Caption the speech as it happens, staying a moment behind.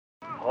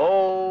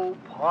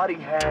party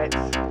hats.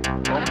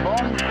 Boom,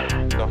 boom.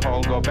 The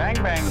whole go bang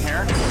bang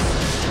here.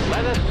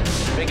 Let us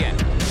begin.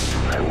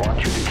 I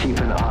want you to keep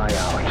an eye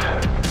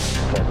out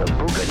for the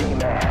Boogity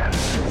Man.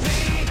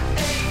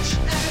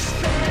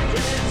 VHS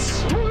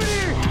Bandits.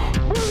 Boogity!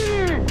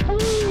 Boogity!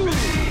 Woo!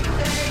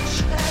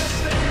 VHS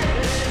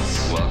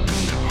Bandits.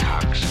 Welcome to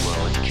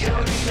Coxwell Don't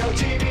Academy. need no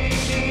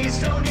DVDs,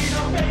 don't need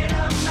no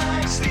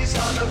Betamax. These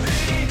are the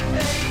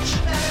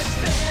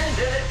VHS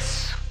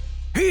Bandits.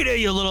 Hey there,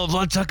 you little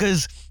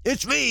bloodsuckers.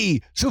 It's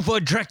me, Super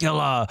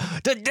Dracula,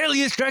 the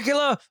deadliest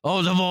Dracula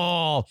of them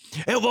all.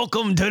 And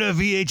welcome to the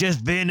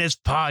VHS Bandits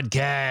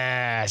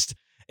podcast.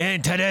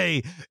 And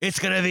today, it's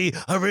going to be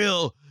a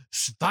real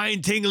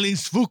spine-tingling,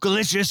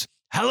 spookalicious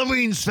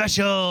Halloween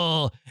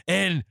special.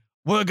 And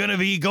we're going to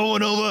be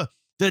going over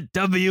the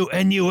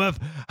WNUF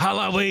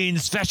Halloween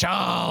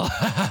special.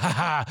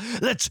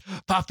 Let's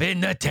pop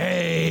in the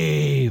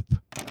tape.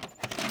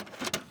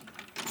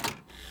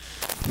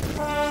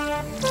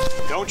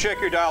 Don't check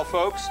your dial,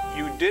 folks.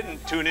 You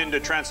didn't tune into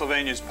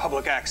Transylvania's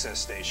public access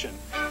station.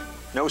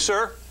 No,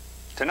 sir.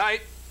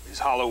 Tonight is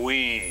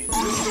Halloween.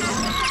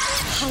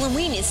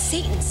 Halloween is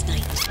Satan's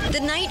night, the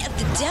night of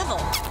the devil.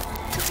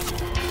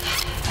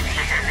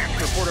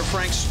 Reporter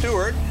Frank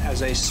Stewart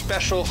has a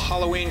special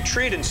Halloween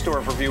treat in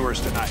store for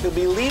viewers tonight. He'll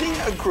be leading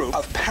a group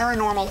of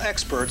paranormal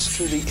experts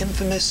through the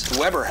infamous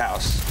Weber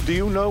House. Do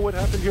you know what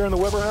happened here in the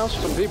Weber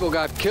House? Some people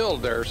got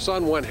killed. Their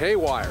son went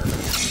haywire.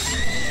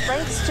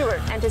 Frank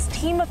Stewart and his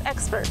team of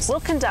experts will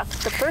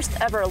conduct the first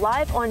ever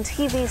live on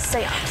TV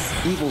seance.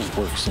 Evil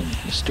works in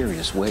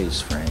mysterious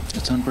ways, Frank.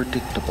 It's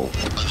unpredictable.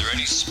 Are there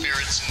any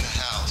spirits in the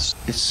house?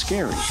 It's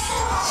scary.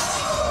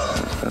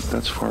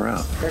 That's far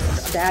out.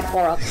 That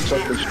far up.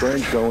 Something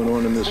strange going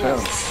on in this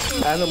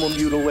house. Animal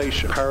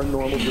mutilation,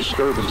 paranormal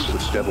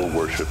disturbances, devil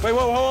worship. Wait,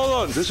 whoa, hold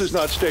on. This is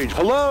not staged.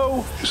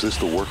 Hello? Is this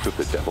the work of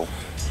the devil?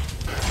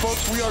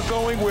 Folks, we are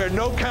going where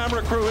no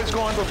camera crew has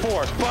gone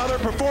before. Father,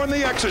 perform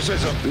the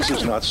exorcism. This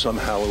is not some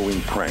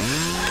Halloween prank.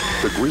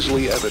 The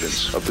grisly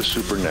evidence of the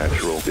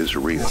supernatural is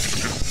real.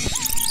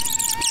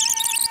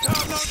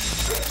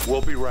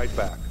 We'll be right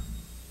back.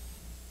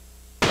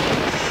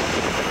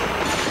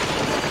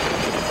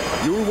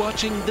 You're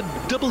watching the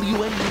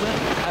WNUF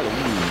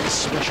Halloween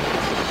special.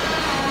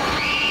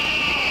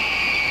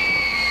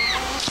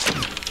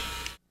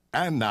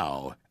 And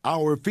now,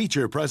 our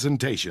feature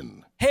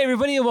presentation. Hey,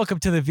 everybody, and welcome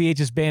to the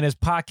VHS Bandits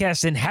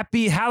podcast, and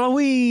happy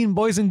Halloween,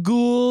 boys and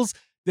ghouls.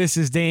 This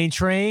is Dane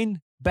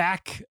Train,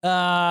 back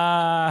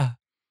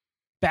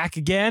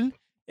again,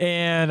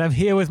 and I'm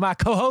here with my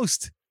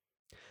co-host,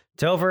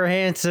 Topher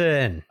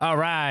Hansen. All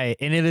right,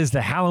 and it is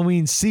the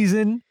Halloween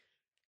season.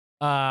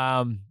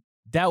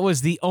 That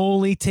was the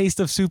only taste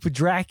of Super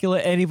Dracula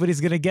anybody's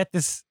gonna get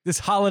this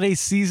holiday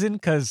season,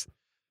 because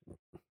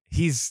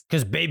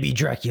Baby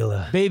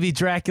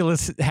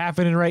Dracula's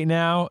happening right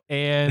now,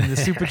 and the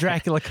Super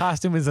Dracula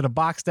costume is in a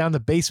box down the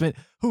basement.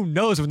 Who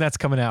knows when that's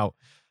coming out?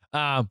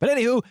 But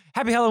anywho,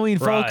 happy Halloween,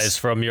 folks. Rise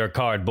from your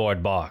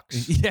cardboard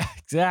box. Yeah,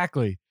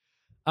 exactly.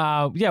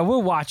 We're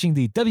watching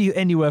the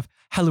WNUF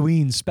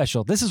Halloween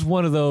special. This is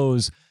one of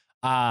those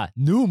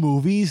new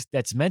movies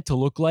that's meant to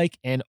look like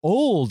an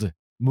old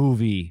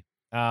movie.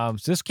 So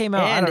this came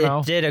out, and I don't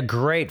know. it did a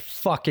great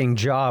fucking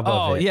job of it.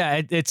 Oh,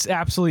 yeah, it's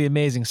absolutely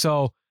amazing.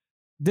 So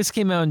this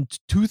came out in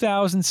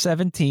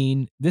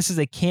 2017. This is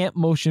a Camp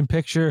Motion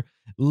Picture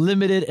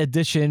limited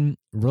edition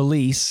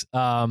release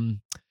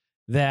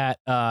that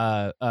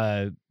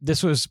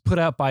this was put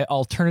out by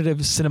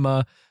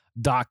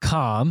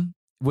alternativecinema.com,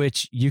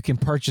 which you can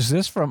purchase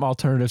this from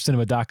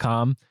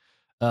alternativecinema.com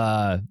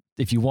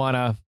if you want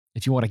to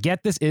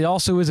get this. It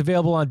also is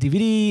available on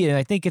DVD, and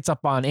I think it's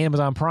up on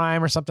Amazon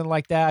Prime or something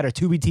like that, or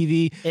Tubi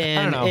TV. And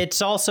I don't know.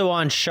 it's also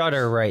on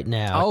Shudder right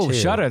now. Oh, too.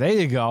 Shudder. There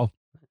you go.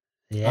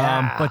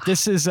 Yeah. But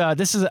this is a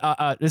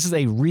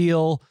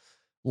real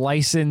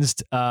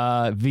licensed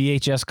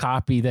VHS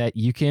copy that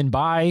you can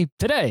buy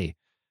today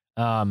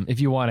if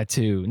you wanted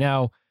to.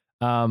 Now,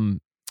 the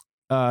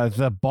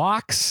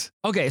box.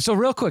 Okay, so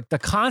real quick, the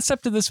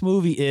concept of this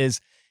movie is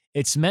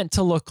it's meant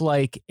to look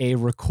like a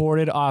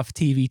recorded off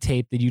TV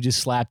tape that you just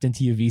slapped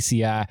into your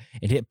VCR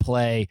and hit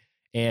play.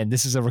 And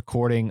this is a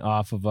recording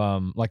off of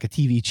like a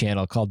TV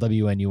channel called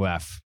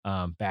WNUF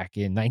back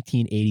in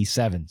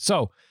 1987.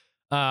 So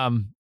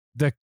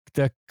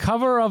the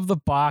cover of the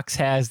box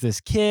has this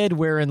kid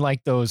wearing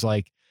like those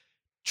like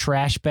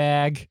trash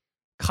bag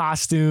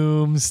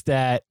costumes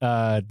that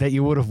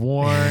you would have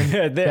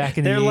worn back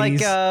in the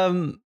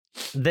 80s.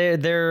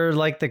 They're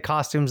like the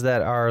costumes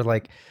that are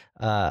like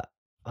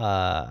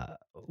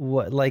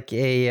what, like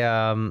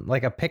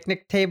a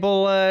picnic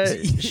table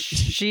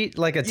sheet,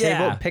 like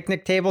a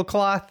picnic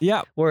tablecloth.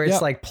 Yeah, where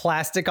it's like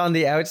plastic on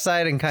the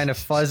outside and kind of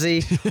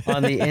fuzzy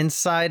on the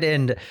inside,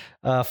 and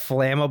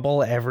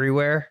flammable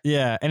everywhere.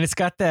 Yeah, and it's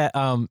got that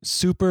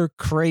super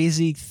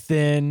crazy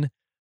thin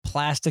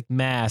plastic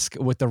mask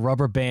with the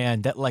rubber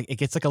band that like it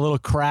gets like a little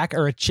crack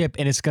or a chip,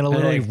 and it's gonna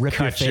literally rip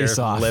your face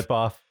off. Lip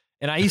off.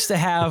 And I used to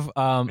have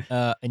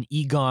an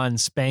Egon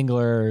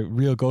Spangler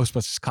Real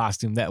Ghostbusters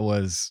costume that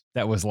was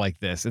like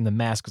this, and the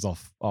mask was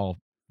all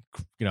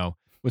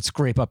would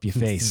scrape up your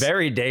face.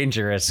 Very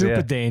dangerous.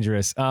 Super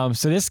dangerous.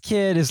 So this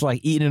kid is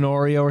like eating an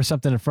Oreo or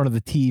something in front of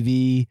the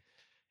TV.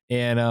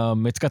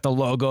 And it's got the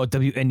logo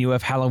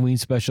WNUF Halloween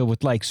special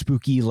with like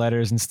spooky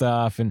letters and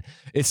stuff. And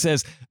it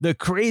says, the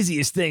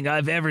craziest thing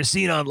I've ever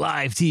seen on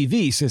live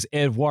TV, says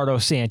Eduardo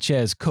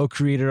Sanchez,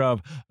 co-creator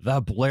of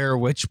The Blair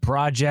Witch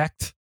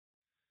Project,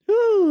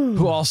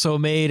 who also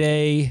made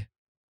a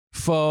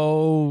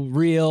faux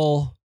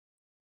real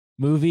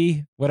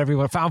movie, whatever you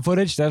want, found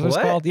footage. That's what it's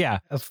called. Yeah.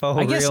 A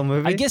faux real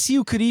movie. I guess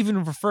you could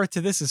even refer to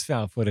this as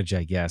found footage,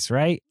 I guess,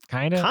 right?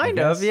 Kind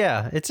of,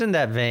 yeah. It's in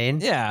that vein.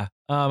 Yeah.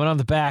 And on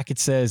the back, it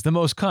says, the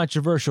most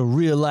controversial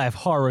real-life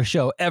horror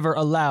show ever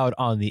allowed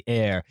on the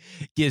air.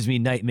 Gives me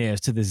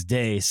nightmares to this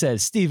day,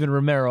 says Stephen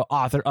Romero,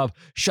 author of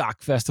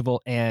Shock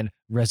Festival and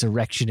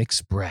Resurrection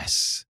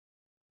Express.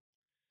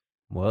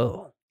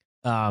 Whoa.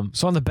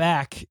 So on the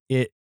back,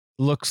 it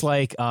looks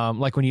like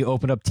when you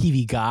open up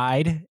TV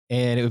Guide,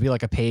 and it would be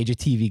like a page of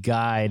TV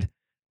Guide,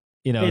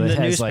 in the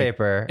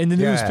newspaper. In the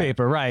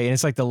newspaper, right. And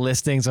it's like the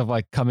listings of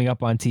like coming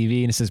up on TV.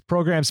 And it says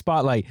Program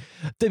Spotlight,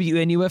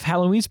 WNUF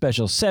Halloween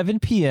Special, 7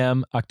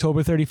 p.m.,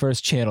 October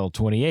 31st, Channel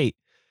 28.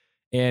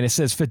 And it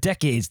says, for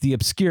decades, the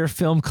obscure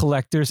film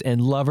collectors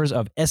and lovers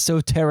of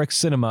esoteric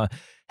cinema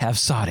have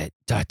sought it, ...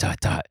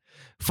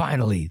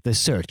 Finally, the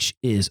search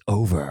is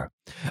over.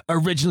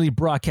 Originally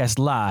broadcast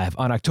live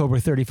on October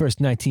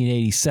 31st,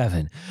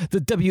 1987, the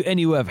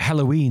WNUF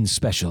Halloween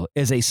Special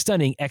is a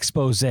stunning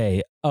expose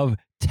of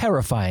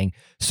terrifying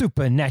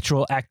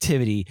supernatural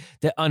activity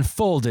that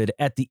unfolded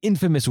at the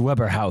infamous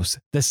Weber House,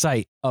 the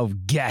site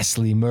of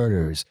ghastly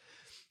murders.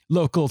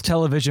 Local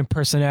television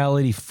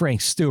personality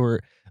Frank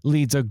Stewart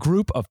leads a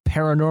group of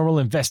paranormal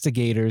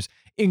investigators,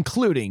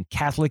 including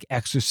Catholic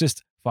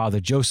exorcist Father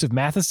Joseph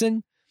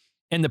Matheson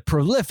and the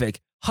prolific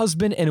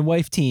husband and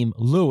wife team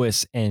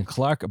Lewis and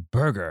Clark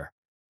Berger.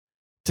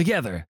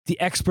 Together, the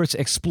experts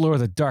explore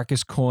the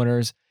darkest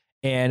corners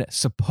and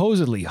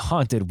supposedly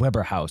haunted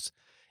Weber House,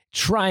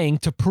 trying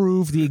to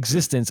prove the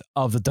existence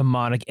of the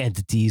demonic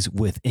entities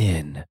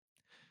within.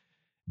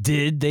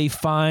 Did they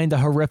find the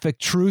horrific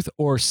truth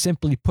or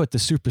simply put the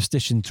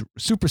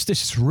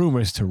superstitious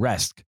rumors to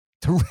rest?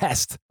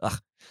 Ugh.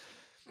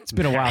 It's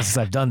been a while since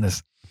I've done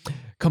this.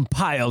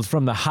 Compiled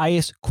from the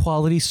highest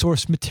quality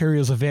source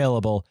materials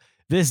available,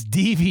 this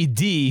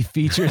DVD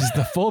features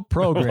the full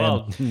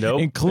program,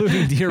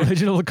 including the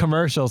original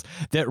commercials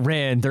that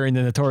ran during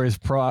the notorious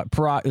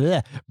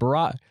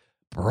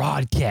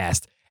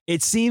broadcast.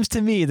 It seems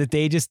to me that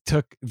they just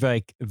took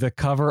like the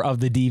cover of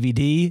the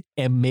DVD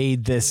and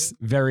made this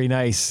very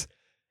nice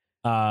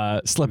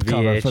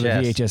slipcover for the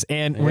VHS.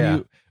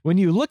 And when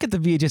you look at the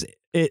VHS,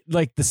 it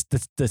like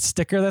the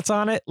sticker that's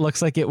on it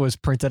looks like it was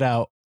printed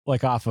out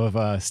like off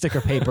of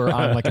sticker paper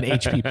on like an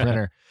HP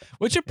printer,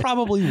 which it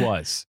probably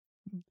was.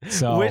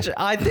 So, which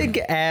I think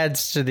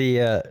adds to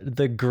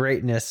the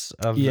greatness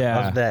of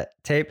that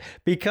tape,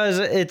 because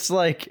it's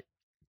like,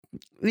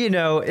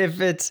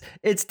 if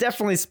it's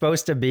definitely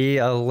supposed to be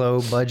a low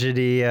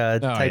budgety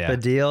type of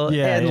deal.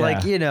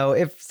 Like,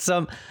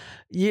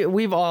 if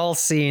we've all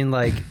seen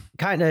like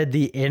kind of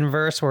the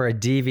inverse where a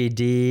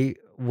DVD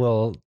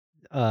will,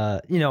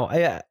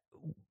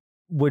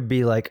 would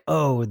be like,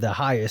 oh, the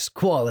highest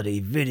quality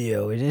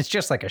video, and it's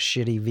just like a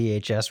shitty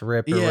VHS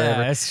rip or whatever. Yeah,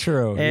 that's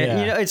true.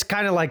 And it's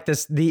kind of like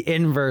the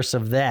inverse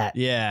of that.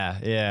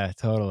 Yeah,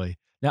 totally.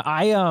 Now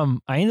I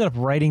ended up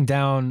writing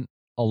down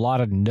a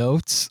lot of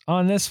notes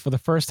on this for the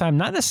first time.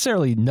 Not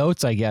necessarily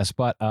notes, I guess,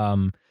 but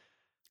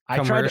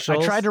I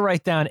tried to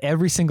write down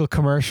every single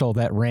commercial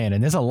that ran,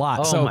 and there's a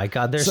lot. Oh my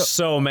God, there's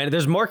so many.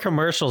 There's more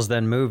commercials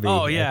than movies.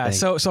 Oh yeah.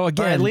 So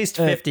again, or at least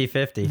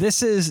 50-50.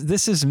 This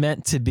is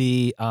meant to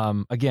be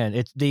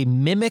again, they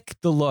mimic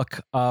the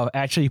look of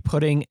actually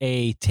putting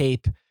a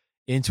tape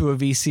into a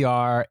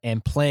VCR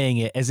and playing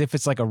it as if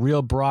it's like a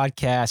real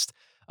broadcast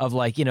of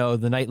like,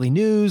 the nightly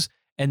news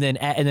and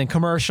then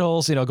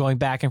commercials, going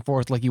back and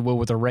forth like you would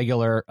with a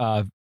regular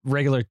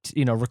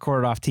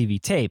recorded off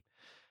TV tape.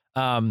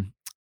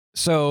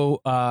 So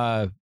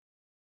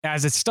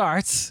as it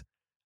starts,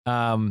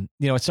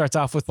 it starts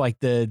off with like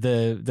the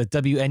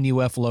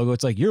WNUF logo.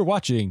 It's like, you're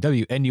watching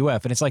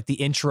WNUF, and it's like the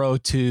intro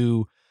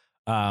to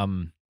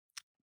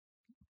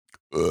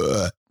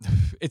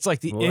it's like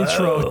the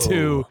intro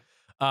to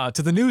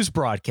the news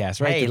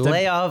broadcast, right? Hey,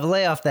 lay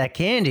off that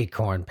candy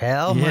corn,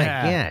 pal. Yeah, my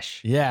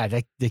gosh. Yeah,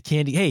 the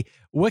candy. Hey,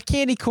 what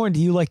candy corn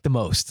do you like the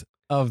most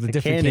of the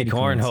different candy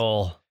corns?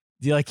 cornhole?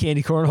 Do you like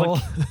candy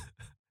cornhole?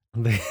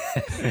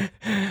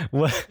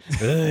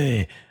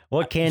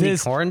 What candy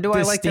corn do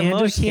I like the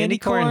most? Candy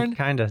corn,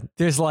 kind of.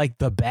 There's like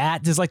the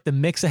bat. There's like the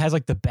mix that has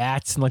like the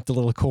bats and like the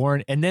little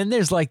corn, and then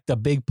there's like the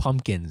big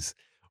pumpkins.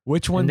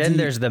 Which one? And then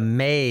there's the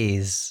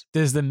maize.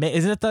 There's the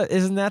maize. Isn't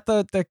that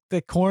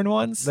the corn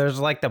ones? There's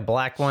like the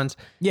black ones.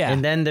 Yeah.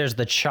 And then there's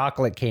the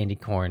chocolate candy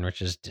corn,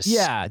 which is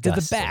disgusting. Yeah, they're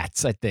the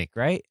bats, I think,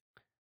 right?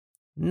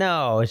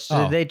 No,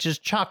 they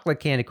just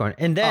chocolate candy corn.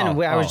 And then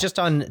I was just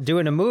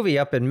doing a movie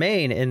up in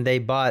Maine, and they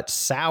bought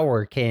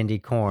sour candy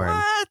corn.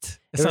 What?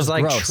 It was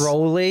like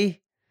Trolli.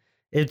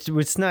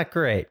 It's not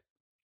great.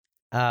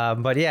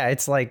 But yeah,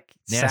 it's like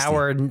Nasty.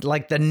 sour,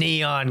 like the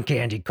neon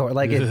candy corn,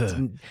 like it got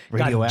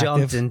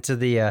Radioactive. dumped into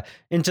the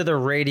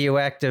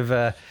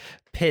radioactive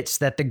pits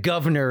that the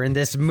governor in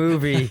this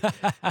movie,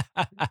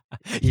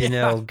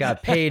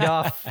 got paid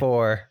off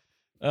for.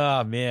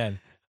 Oh man.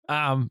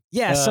 So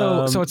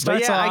it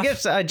starts off. I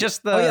guess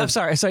just the. Oh yeah, I'm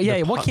sorry. So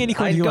yeah, what candy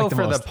corn do you like the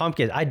most? I'd go for the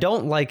pumpkin. I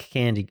don't like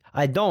candy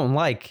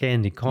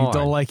corn. You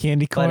don't like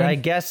candy corn? But I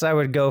guess I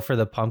would go for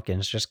the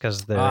pumpkins just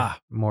because they're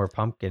more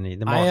pumpkin-y.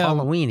 They're more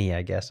Halloween-y,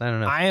 I guess. I don't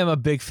know. I am a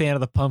big fan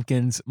of the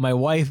pumpkins. My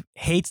wife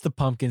hates the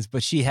pumpkins,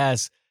 but she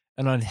has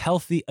an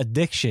unhealthy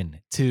addiction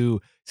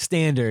to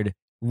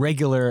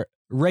regular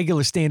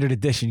standard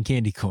edition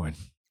candy corn.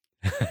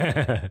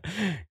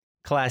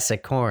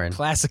 Classic corn,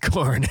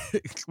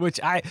 which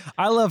I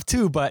love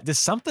too, but there's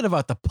something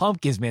about the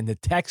pumpkins, man. The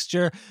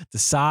texture, the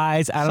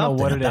size, I don't know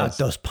what it is. Something about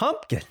those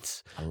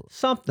pumpkins.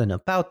 Something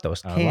about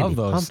those candy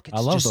pumpkins.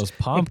 I love those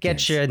pumpkins. It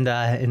gets you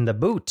in the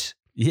boot.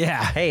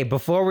 Yeah. Hey,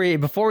 before we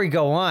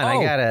go on,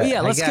 I gotta do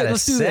this.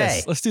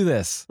 Let's do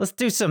this. Let's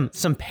do some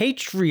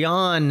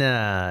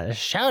Patreon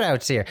shout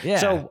outs here. Yeah.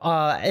 So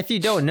if you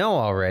don't know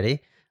already,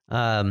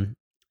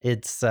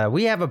 it's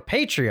we have a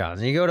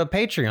Patreon. You go to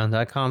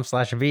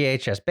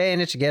patreon.com/VHS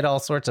Bandits. You get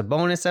all sorts of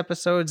bonus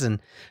episodes and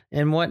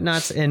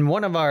whatnots. And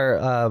one of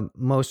our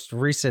most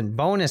recent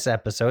bonus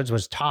episodes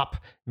was top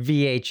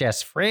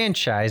VHS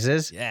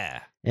franchises.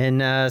 Yeah.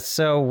 And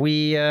so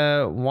we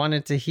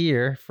wanted to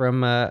hear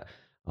from our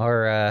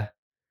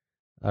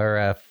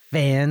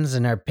fans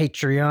and our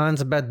Patreons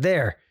about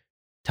their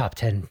top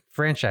 10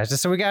 franchises.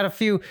 So we got a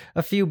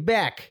few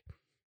back.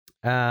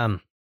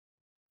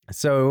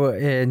 So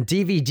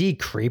DVD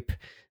Creep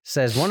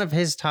says one of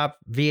his top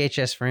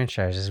VHS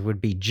franchises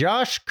would be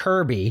Josh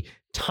Kirby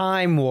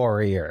Time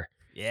Warrior.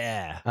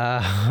 Yeah.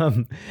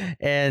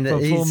 And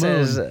he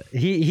says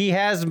he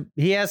has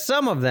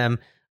some of them,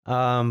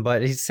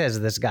 but he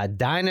says this got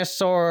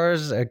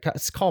dinosaurs.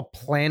 It's called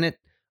Planet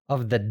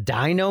of the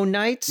Dino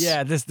Knights.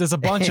 Yeah, there's a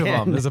bunch of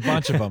them. There's a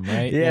bunch of them,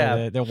 right?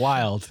 Yeah, they're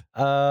wild.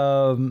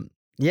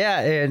 Yeah,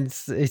 and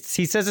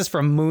he says it's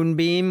from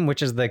Moonbeam,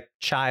 which is the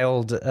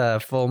child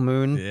full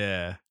moon.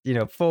 Yeah,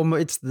 full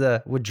moon. It's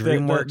what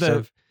DreamWorks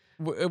of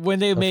when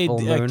they made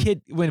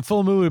when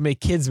Full Moon would make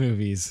kids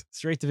movies,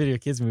 straight to video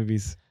kids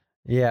movies.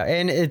 Yeah,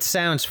 and it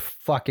sounds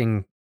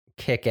fucking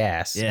kick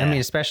ass. Yeah. I mean,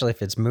 especially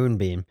if it's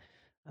Moonbeam.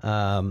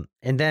 And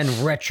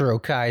then Retro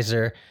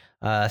Kaiser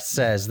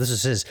says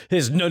this is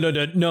his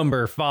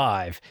number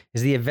 5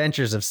 is The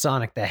Adventures of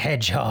Sonic the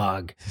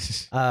Hedgehog,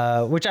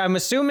 which I'm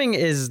assuming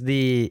is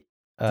the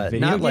not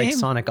game? like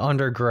Sonic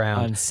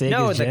Underground. On Sega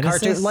no, the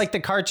Genesis? cartoon, like the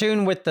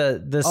cartoon with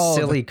the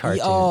silly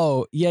cartoon.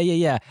 Oh,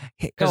 yeah.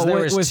 Because there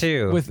was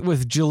two.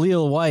 With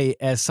Jaleel White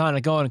as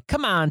Sonic going,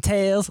 "Come on,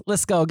 Tails,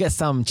 let's go get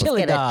some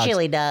chili dogs.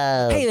 Chili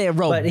dog. Hey there,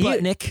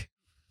 Robotnik."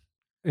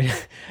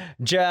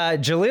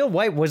 Jaleel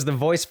White was the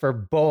voice for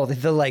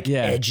both the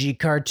edgy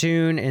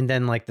cartoon and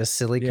then like the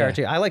silly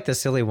cartoon. I like the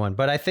silly one,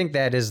 but I think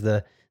that is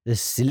the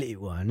silly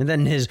one. And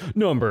then his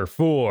number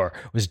 4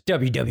 was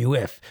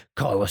WWF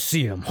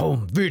Coliseum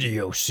Home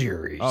Video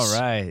Series. All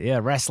right, yeah,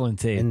 wrestling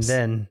tapes.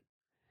 And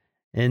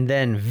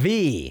then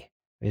V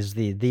is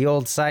the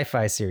old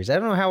sci-fi series. I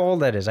don't know how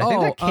old that is. I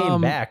think that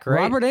came back,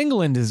 right? Robert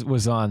Englund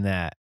was on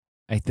that,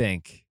 I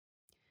think.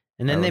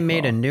 And then they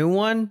made a new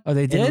one. Oh,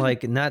 they did?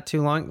 Like not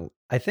too long.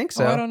 I think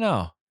so. I don't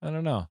know. I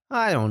don't know.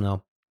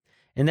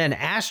 And then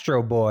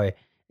Astro Boy.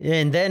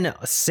 And then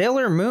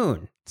Sailor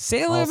Moon.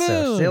 Sailor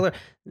Moon.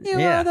 You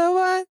yeah. are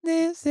the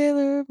one,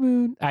 Sailor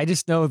Moon. I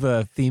just know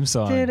the theme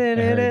song.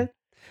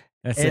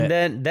 That's and it.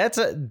 then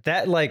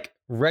that like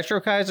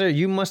Retro Kaiser,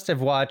 you must have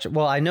watched.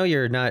 Well, I know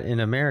you're not in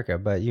America,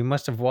 but you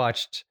must have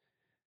watched.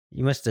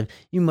 You must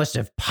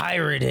have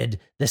pirated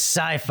the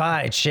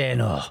Sci-Fi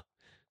Channel.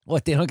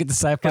 What, they don't get the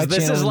Sci-Fi Channel?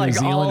 This is in like New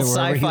Zealand all or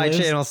wherever he Sci-Fi lives?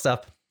 Channel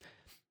stuff.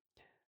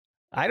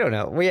 I don't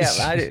know.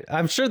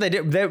 I'm sure they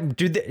do.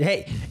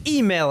 Hey,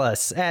 email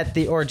us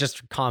or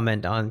just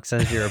comment on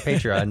since you're a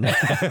Patreon.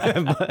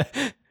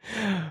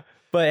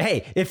 but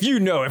hey, if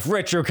you're not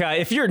Retro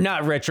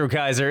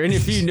Kaiser, and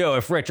if you know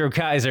if Retro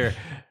Kaiser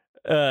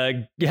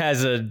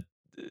has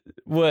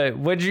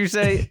what did you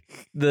say?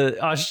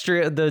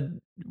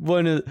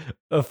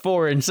 A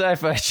foreign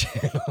Sci-Fi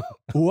Channel.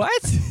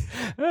 What?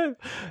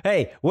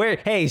 Hey,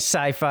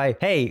 Sci-Fi?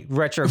 Hey,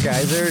 Retro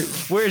Kaiser,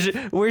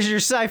 where's your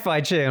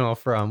Sci-Fi Channel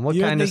from? What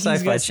kind of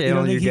Sci-Fi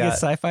Channel you got? He gets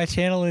Sci-Fi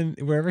Channel in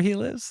wherever he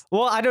lives?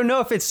 Well, I don't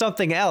know if it's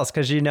something else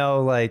because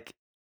like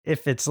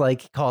if it's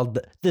like called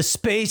the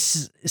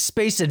Space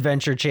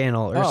Adventure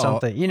Channel or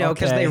something,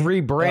 because they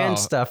rebrand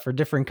stuff for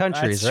different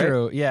countries. That's right?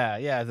 true.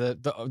 Yeah.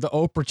 The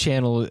Oprah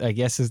Channel, I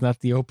guess, is not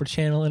the Oprah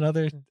Channel in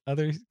other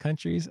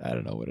countries. I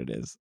don't know what it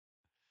is.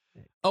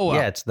 Oh, well.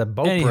 Yeah, it's the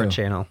Bopra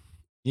Channel.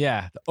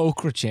 Yeah, the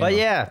Okra Channel. But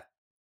yeah.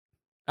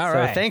 All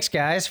right. Thanks,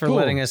 guys, for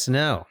letting us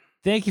know.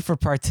 Thank you for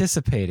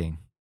participating.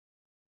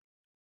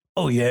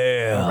 Oh,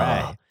 yeah. All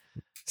right.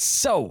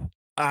 So,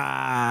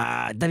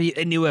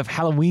 WNUF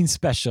Halloween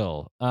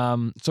special.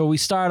 So we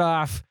start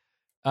off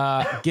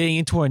getting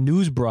into our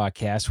news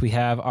broadcast. We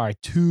have our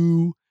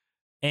 2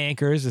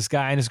 anchors, this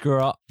guy and his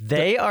girl.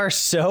 They are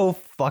so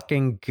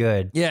fucking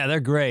good. Yeah, they're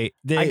great.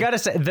 I gotta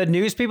say, the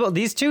news people,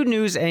 these two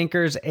news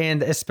anchors,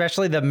 and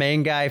especially the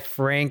main guy,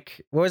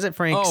 Frank, what was it,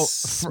 Frank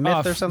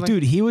Smith or something?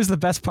 Dude, he was the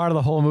best part of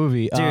the whole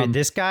movie. Dude,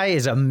 this guy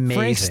is amazing.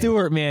 Frank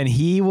Stewart, man,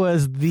 he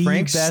was the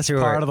best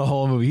part of the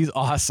whole movie. He's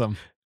awesome.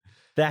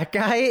 That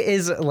guy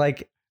is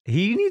like,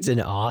 he needs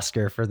an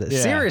Oscar for this.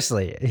 Yeah.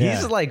 Seriously.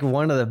 He's like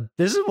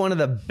this is one of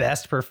the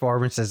best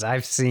performances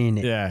I've seen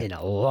in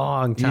a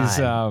long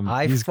time.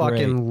 I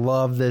fucking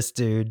love this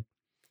dude.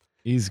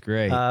 He's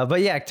great. But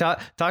yeah,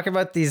 talk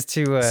about these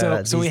two.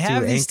 So we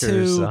have these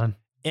two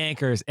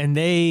anchors, and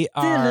they're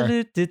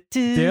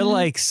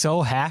like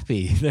so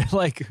happy. They're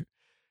like,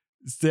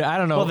 I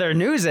don't know. Well, they're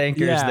news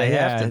anchors. They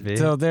have to be.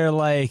 So they're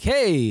like,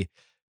 hey,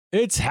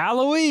 it's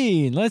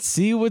Halloween. Let's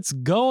see what's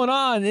going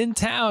on in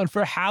town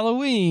for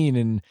Halloween.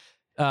 And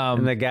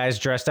the guy's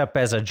dressed up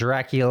as a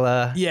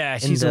Dracula. Yeah,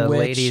 and she's the a witch.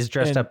 lady's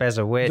dressed up as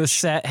a witch. The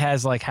set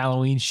has like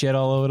Halloween shit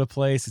all over the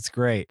place. It's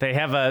great. They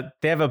have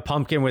a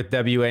pumpkin with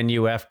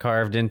WNUF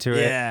carved into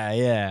it.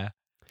 Yeah.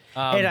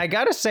 And I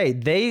gotta say,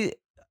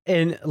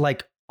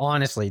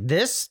 honestly,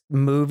 this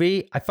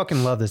movie, I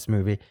fucking love this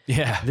movie.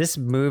 Yeah. This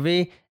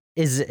movie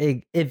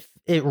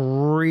it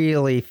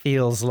really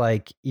feels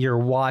like you're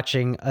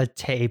watching a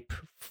tape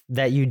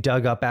that you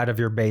dug up out of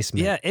your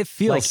basement. Yeah, it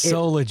feels like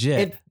so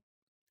legit.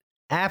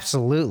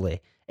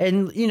 Absolutely.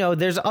 And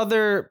there's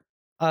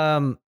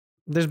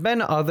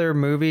been other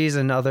movies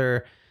and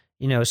other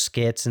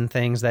skits and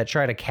things that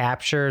try to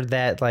capture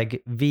that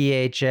like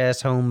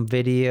VHS home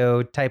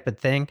video type of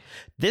thing.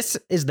 This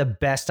is the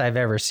best I've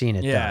ever seen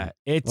it done.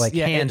 It's like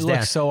hands it down.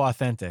 Looks so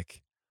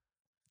authentic.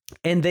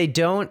 And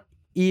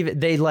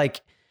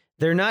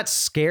they're not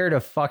scared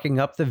of fucking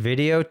up the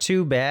video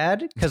too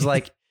bad, because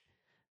like,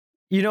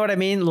 you know what I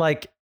mean?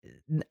 Like,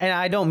 and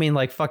I don't mean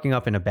like fucking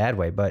up in a bad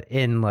way, but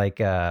in like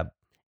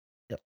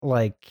you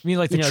mean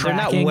like they're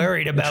not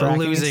worried about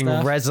losing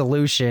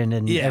resolution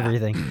and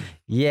everything.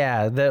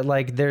 Yeah,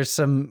 there's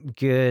some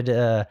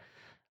good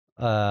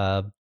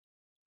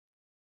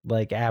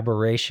like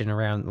aberration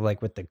around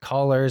like with the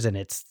colors, and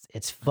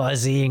it's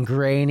fuzzy and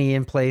grainy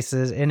in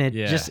places, and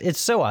it's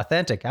so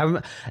authentic.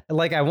 I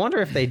wonder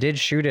if they did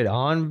shoot it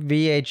on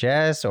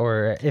VHS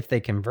or if they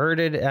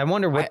converted. I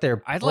wonder what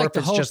if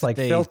it's just like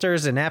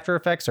filters and After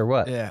Effects or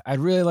what. Yeah, I'd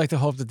really like to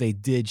hope that they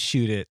did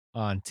shoot it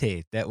on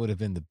tape. That would have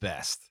been the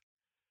best.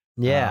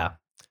 Yeah.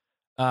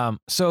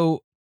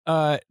 So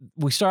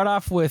we start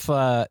off with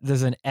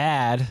there's an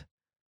ad.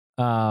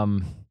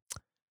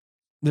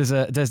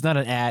 There's not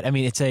an ad. I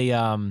mean, it's a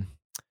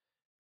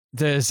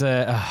there's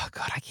a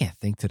God, I can't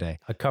think today.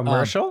 A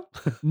commercial?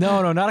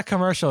 No, not a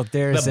commercial.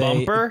 There's the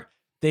bumper.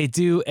 They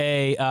do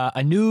a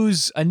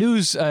news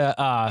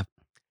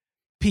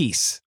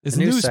piece. It's a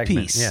news segment,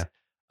 piece. Yeah.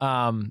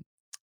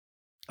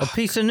 A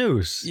piece of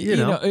news. You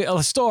know,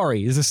 a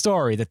story. There's a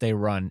story that they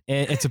run.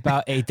 And it's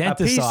about a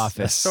dentist's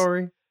office. A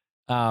story.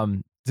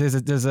 There's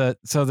a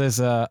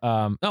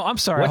no, I'm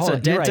sorry. What's a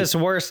dentist's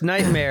worst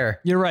nightmare?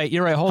 You're right.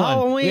 Hold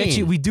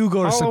Halloween. on. We do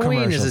go to some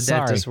commercials. Halloween is a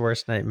dentist's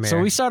worst nightmare. So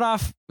we start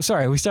off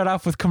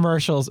with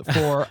commercials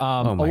for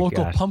a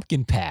local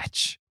pumpkin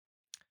patch.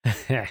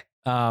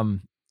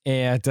 And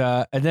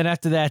then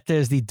after that,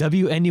 there's the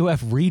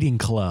WNUF Reading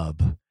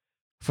Club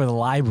for the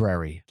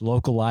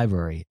local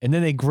library. And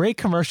then a great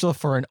commercial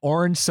for an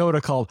orange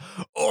soda called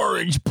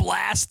Orange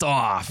Blast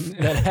Off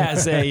that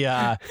has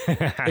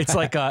it's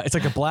like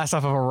a blast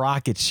off of a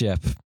rocket ship.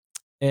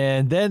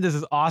 And then there's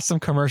this awesome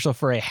commercial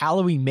for a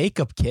Halloween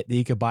makeup kit that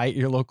you could buy at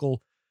your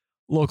local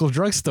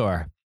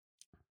drugstore.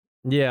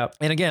 Yeah.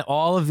 And again,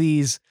 all of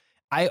these,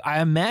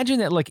 I imagine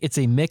that like it's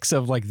a mix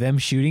of like them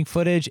shooting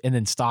footage and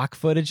then stock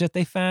footage that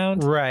they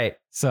found. Right.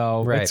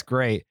 So it's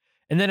great.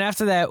 And then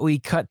after that, we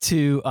cut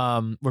to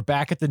we're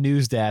back at the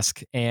news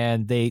desk,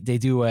 and they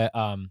do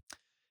an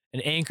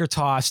anchor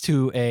toss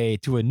to a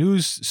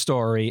news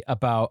story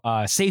about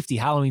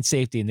Halloween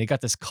safety, and they got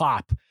this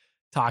cop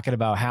talking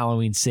about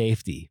Halloween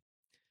safety.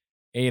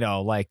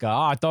 Like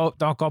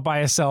don't go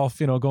by yourself,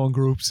 go in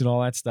groups and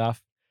all that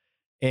stuff.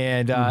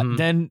 And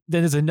then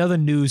there's another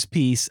news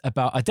piece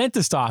about a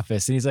dentist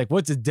office, and he's like,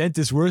 "What's a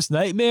dentist's worst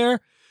nightmare?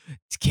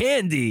 It's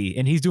candy,"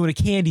 and he's doing a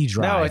candy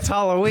drive. No, it's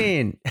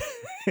Halloween.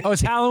 Oh,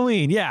 it's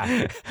Halloween.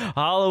 Yeah.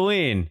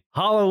 Halloween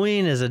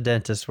is a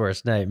dentist's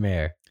worst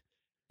nightmare.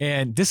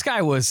 And this guy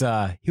he was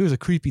a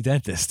creepy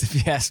dentist, if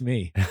you ask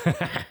me.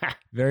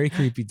 Very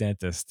creepy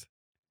dentist.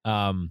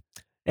 And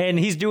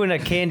he's doing a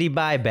candy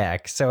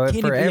buyback. So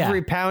for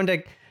every pound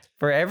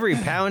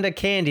of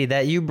candy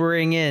that you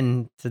bring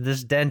in to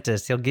this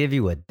dentist, he'll give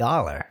you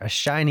 $1, a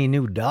shiny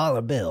new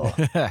dollar bill.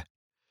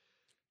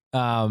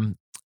 And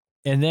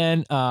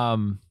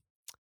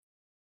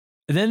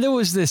then there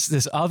was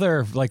this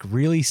other like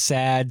really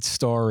sad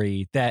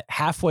story that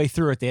halfway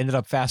through it, they ended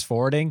up fast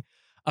forwarding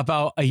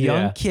about a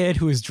young kid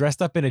who was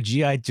dressed up in a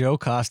G.I. Joe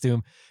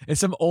costume, and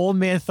some old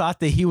man thought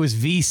that he was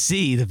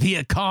VC, the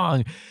Viet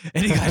Cong,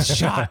 and he got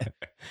shot.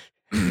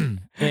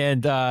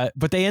 And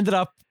but they ended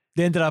up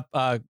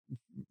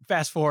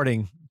fast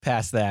forwarding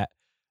past that.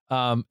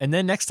 And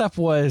then next up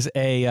was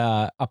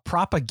a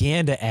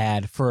propaganda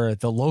ad for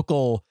the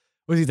local,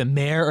 was he the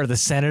mayor or the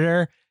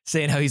senator,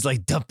 saying how he's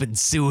like dumping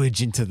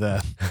sewage into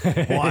the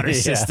water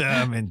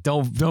system and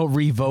don't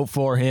re-vote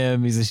for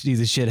him. He's a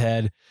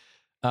shithead.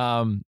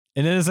 And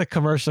then there's a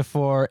commercial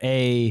for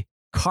a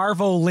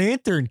Carvo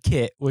lantern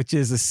kit, which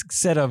is a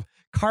set of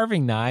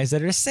carving knives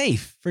that are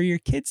safe for your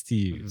kids to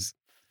use.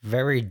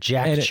 Very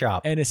jack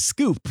chop. And a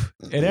scoop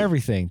and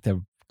everything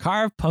to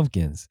carve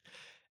pumpkins.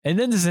 And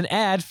then there's an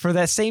ad for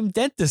that same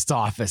dentist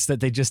office that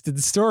they just did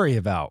the story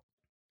about.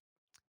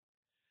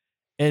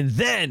 And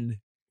then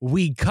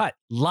we cut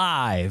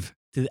live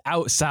to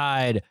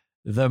outside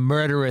the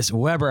murderous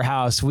Weber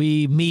house.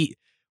 We meet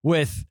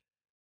with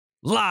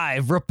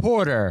live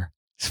reporter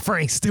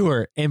Frank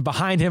Stewart, and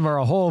behind him are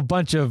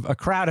a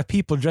crowd of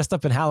people dressed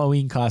up in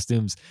Halloween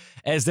costumes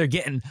as they're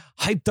getting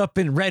hyped up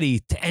and ready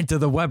to enter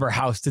the Weber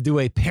house to do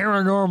a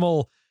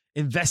paranormal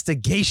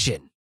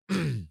investigation.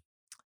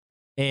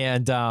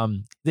 And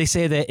they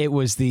say that it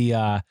was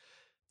the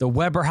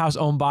Weber house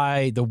owned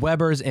by the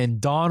Webers,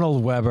 and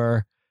Donald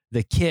Weber,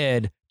 the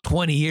kid,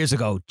 20 years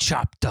ago,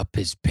 chopped up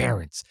his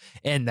parents.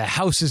 And the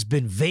house has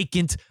been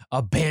vacant,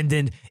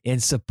 abandoned,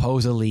 and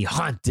supposedly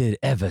haunted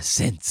ever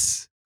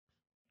since.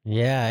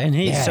 Yeah, and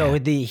he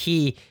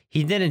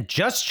didn't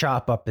just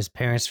chop up his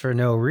parents for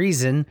no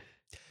reason.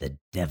 The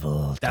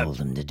devil told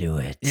him to do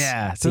it.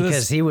 Yeah, so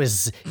because he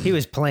was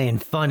playing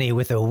funny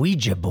with a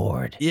Ouija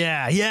board.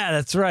 Yeah,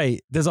 that's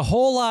right. There's a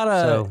whole lot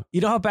of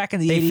you know how back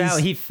in the 80s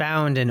he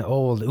found an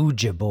old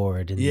Ouija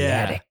board in the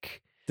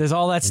attic. There's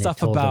all that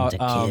stuff about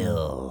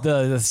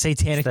the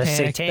satanic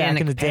panic back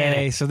in the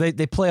day. So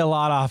they play a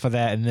lot off of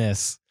that in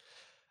this.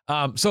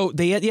 So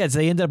they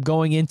ended up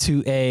going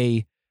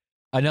into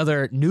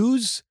another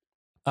news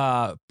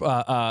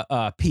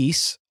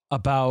piece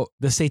about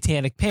the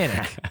satanic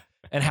panic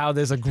and how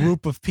there's a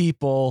group of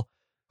people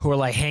who are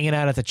like hanging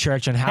out at the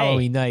church on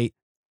Halloween night.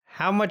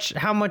 How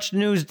much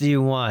news do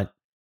you want?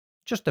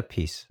 Just a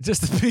piece.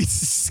 Just a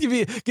piece. Give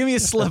me a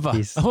sliver.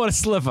 I want a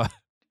sliver.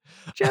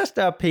 Just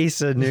a piece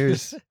of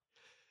news.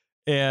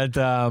 And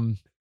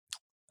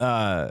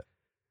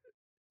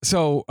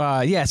so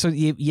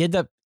you end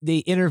up, they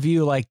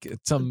interview like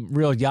some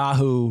real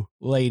Yahoo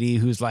lady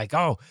who's like,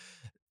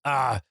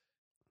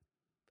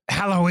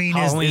 Halloween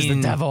is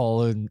the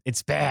devil and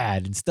it's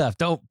bad and stuff.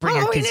 Don't bring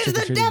your kids to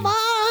the devil.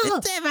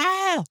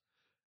 The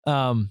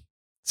devil.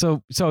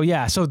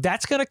 So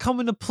that's gonna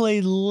come into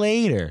play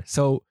later.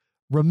 So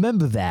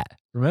remember that.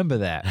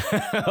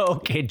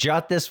 Okay,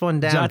 jot this one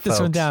down.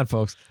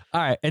 Folks. All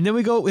right, and then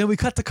we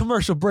cut the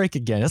commercial break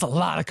again. There's a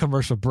lot of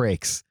commercial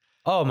breaks.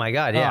 Oh my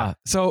God, yeah.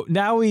 So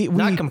now we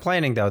not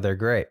complaining though, they're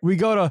great. We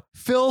go to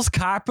Phil's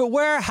Carpet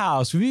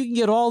Warehouse. We can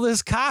get all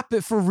this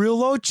carpet for real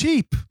low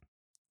cheap.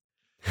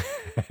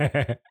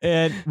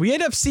 And we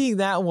end up seeing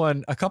that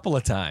one a couple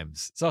of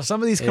times. So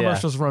some of these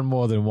commercials run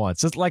more than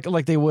once. It's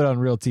like they would on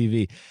real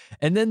TV.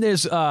 And then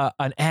there's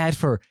an ad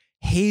for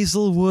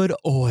Hazelwood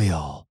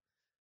Oil,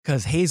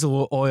 because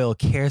Hazelwood Oil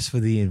cares for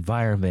the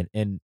environment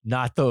and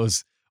not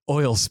those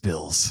oil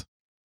spills.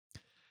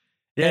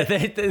 Yeah,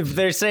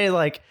 they're saying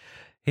like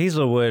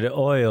Hazelwood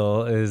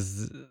Oil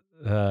is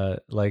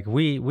like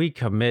we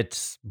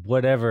commit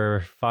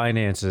whatever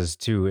finances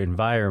to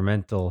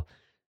environmental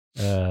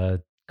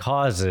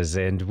causes,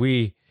 and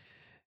we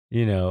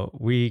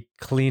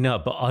clean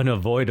up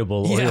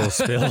unavoidable oil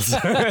spills.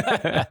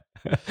 And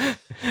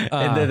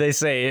then they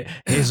say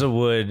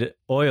Hazelwood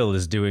Oil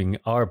is doing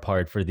our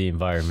part for the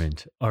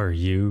environment. Are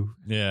you?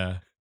 Yeah.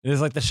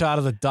 There's like the shot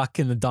of the duck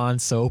in the Dawn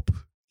soap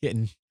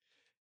getting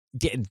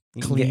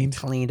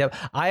cleaned up.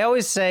 I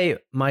always say,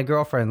 my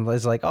girlfriend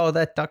is like, "Oh,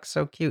 that duck's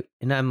so cute,"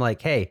 and I'm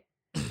like, "Hey,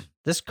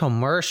 this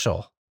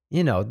commercial,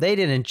 they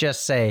didn't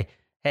just say,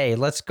 hey,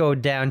 let's go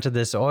down to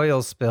this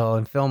oil spill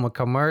and film a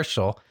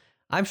commercial.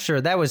 I'm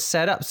sure that was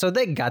set up so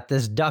they got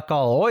this duck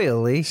all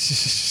oily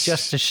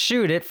just to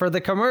shoot it for the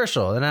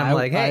commercial." And I'm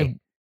like, "Hey, I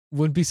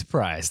wouldn't be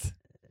surprised."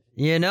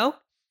 I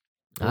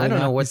don't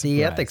know what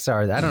the ethics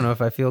are. I don't know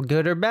if I feel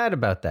good or bad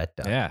about that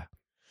duck. Yeah.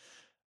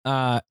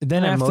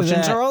 Then my after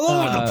emotions that, are all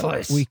over the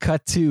place. We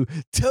cut to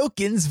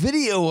Tokens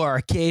Video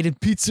Arcade and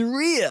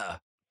Pizzeria.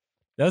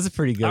 That was a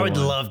pretty good one. I would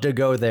love to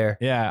go there.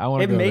 Yeah, I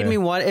want to go there. It made there. me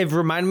want. It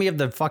reminded me of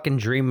the fucking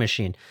Dream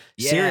Machine.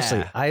 Yeah.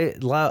 Seriously,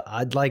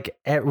 I'd like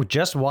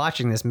just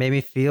watching this made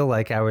me feel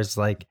like I was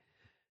like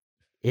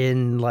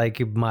in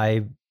like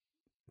my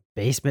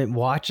basement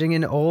watching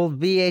an old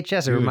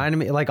VHS. It reminded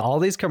me, like, all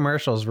these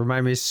commercials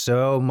remind me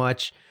so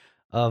much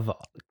of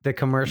the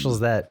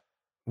commercials that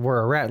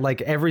were around.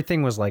 Like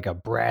everything was like a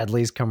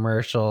Bradley's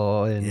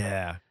commercial. And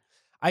yeah.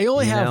 I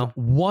only have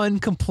one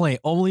complaint,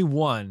 only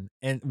one,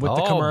 and with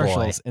the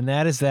commercials, and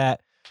that is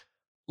that,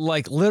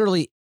 like,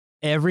 literally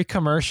every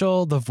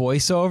commercial, the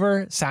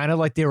voiceover sounded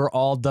like they were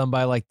all done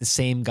by like the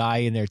same guy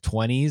in their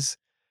 20s,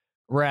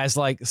 whereas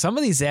like some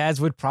of these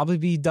ads would probably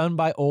be done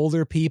by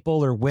older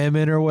people or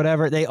women or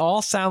whatever. They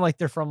all sound like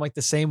they're from like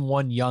the same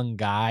one young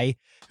guy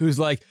who's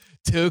like,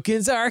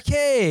 Tokens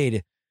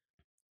Arcade.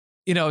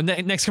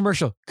 Next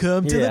commercial,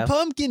 come to the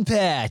pumpkin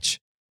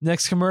patch.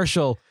 Next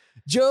commercial,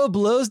 Joe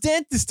Blow's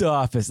dentist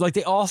office. Like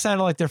they all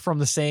sounded like they're from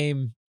the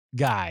same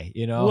guy,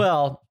 you know?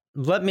 Well,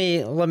 let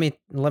me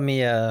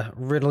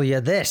riddle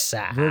you this.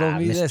 Riddle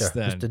me this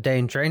then. Mr.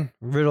 Dane Train.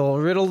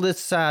 Riddle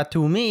this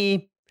to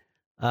me.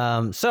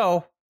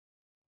 So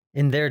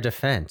in their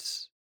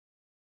defense,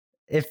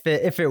 if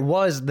it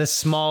was the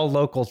small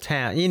local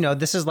town, you know,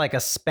 this is like a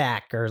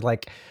SPAC or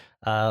like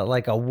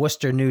a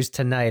Worcester News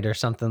Tonight or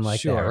something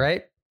like that,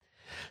 right?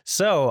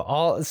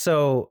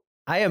 So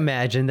I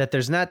imagine that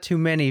there's not too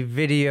many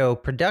video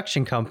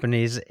production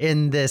companies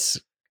in this.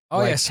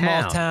 Oh, yeah,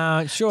 small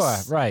town. Sure,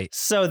 right.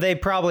 So they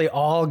probably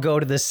all go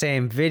to the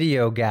same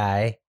video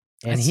guy,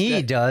 and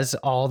he does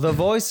all the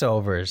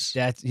voiceovers.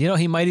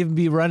 He might even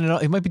be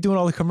he might be doing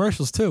all the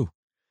commercials too.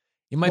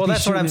 He might. Well,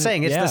 that's what I'm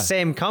saying. It's the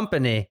same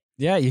company.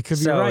 Yeah, you could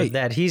be right.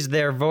 That he's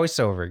their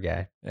voiceover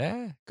guy.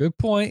 Yeah, good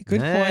point. Good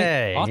point.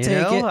 I'll take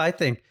it. I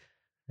think.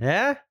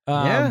 Yeah,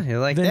 you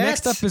like the that?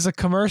 Next up is a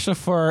commercial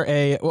for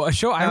a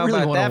show I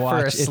really want to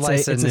watch. It's a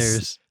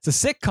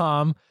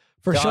sitcom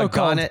for a show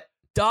called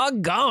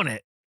Doggone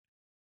It.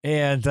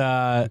 And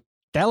that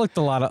looked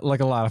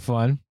like a lot of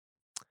fun.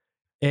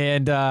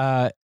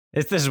 And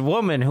it's this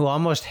woman who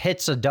almost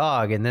hits a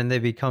dog, and then they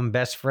become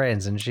best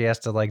friends, and she has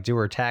to like do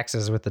her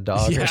taxes with the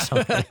dog or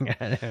something.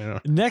 I don't know.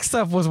 Next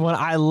up was one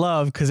I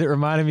loved because it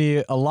reminded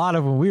me a lot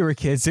of when we were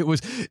kids. It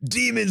was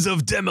Demons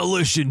of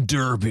Demolition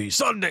Derby,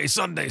 Sunday.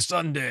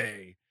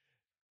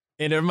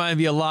 And it reminded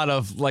me a lot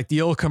of like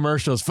the old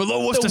commercials for the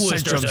Worcester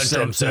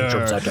Centrum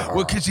Center.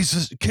 Well, kids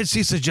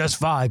he suggests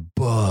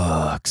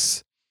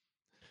 $5.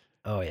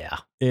 Oh yeah.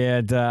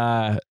 And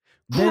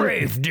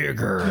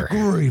Gravedigger.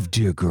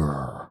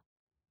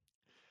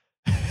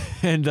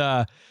 And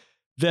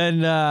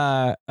then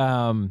after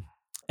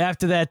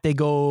that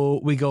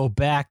we go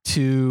back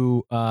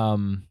to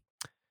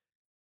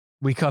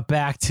we cut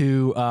back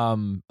to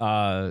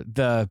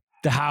the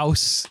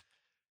house,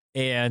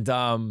 and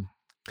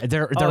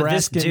they're this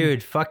asking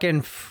dude,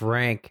 fucking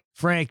Frank,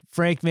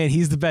 man,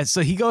 he's the best.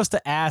 So he goes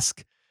to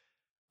ask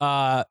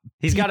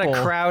he's got a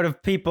crowd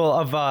of people,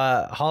 of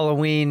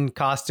Halloween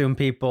costume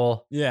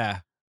people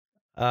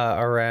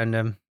around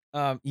him.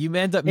 You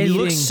end up meeting... It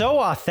looks so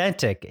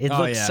authentic.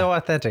 So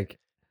authentic.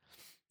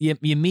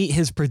 You meet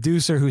his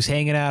producer who's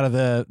hanging out of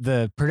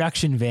the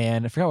production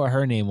van. I forgot what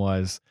her name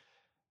was,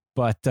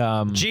 but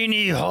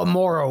Jeannie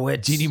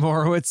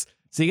Morowitz.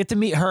 So you get to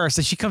meet her.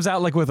 So she comes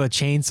out like with a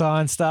chainsaw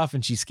and stuff,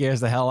 and she scares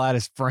the hell out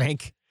of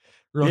Frank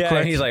real quick.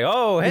 And he's like,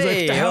 "Oh,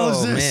 hey, the hell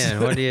is this?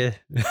 Man, what do you?"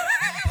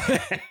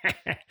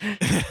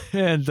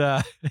 And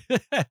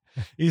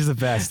he's the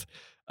best.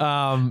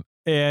 And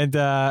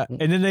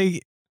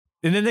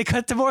then they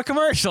cut to more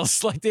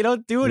commercials. Like they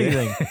don't do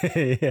anything.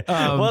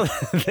 Well,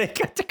 they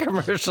cut to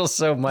commercials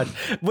so much,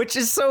 which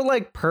is so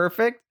like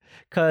perfect.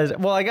 Because,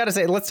 well, I got to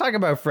say, let's talk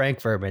about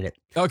Frank for a minute.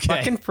 Okay.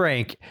 Fucking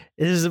Frank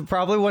is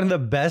probably one of the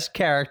best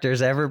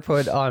characters ever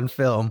put on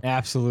film.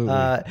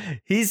 Absolutely.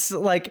 He's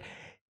like,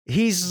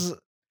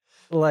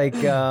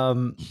 I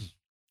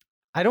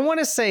don't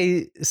want to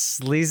say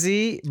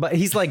sleazy, but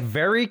he's like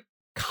very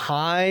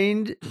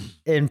kind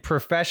and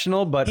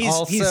professional, but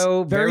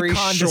also very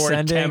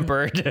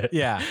short-tempered.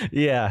 Yeah.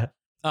 Yeah.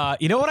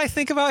 You know what I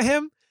think about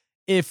him?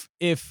 If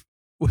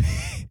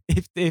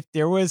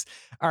there was,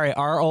 all right,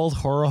 our old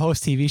horror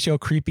host TV show,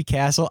 Creepy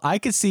Castle, I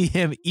could see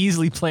him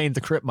easily playing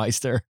the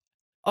Cryptmeister.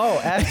 Oh,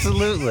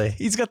 absolutely.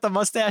 He's got the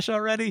mustache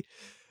already.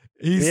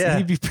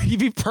 He'd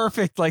be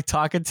perfect, like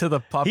talking to the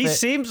puppet. He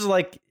seems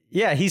like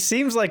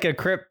a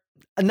Crypt,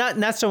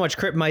 not so much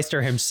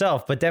Cryptmeister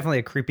himself, but definitely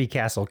a Creepy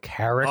Castle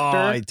character.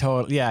 Oh,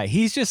 totally. Yeah,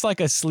 he's just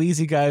like a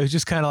sleazy guy who's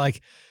just kind of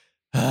like,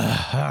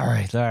 all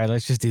right,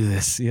 let's just do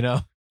this, you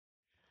know?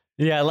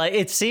 Yeah, like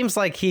it seems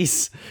like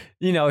he's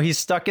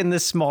stuck in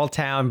this small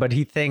town, but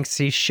he thinks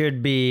he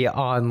should be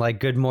on like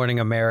Good Morning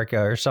America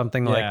or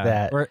something like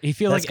that. Or he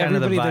feels like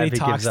everybody that he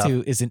talks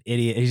to is an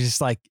idiot. He's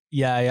just like,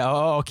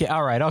 oh, okay,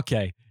 all right,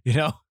 okay, you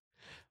know?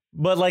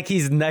 But like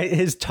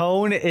his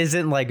tone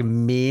isn't like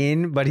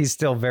mean, but he's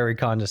still very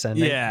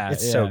condescending. Yeah,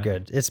 it's so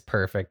good. It's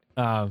perfect.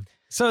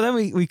 So then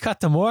we cut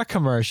to more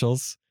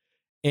commercials,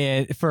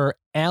 and for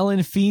Alan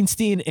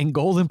Feinstein and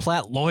Golden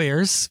Platte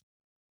Lawyers.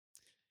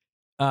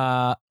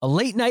 A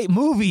late night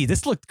movie.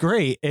 This looked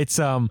great. It's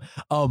a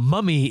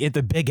mummy at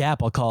the Big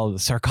Apple called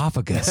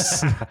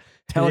Sarcophagus.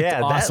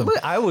 Awesome.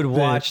 I would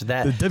watch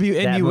that. The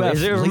WNUF.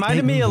 It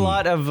reminded me a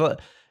lot of.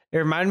 It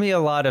reminded me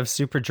a lot of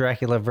Super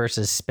Dracula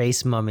versus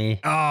Space Mummy.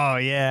 Oh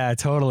yeah,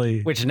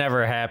 totally. Which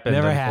never happened.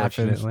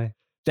 Unfortunately.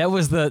 That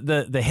was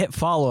the hit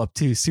follow up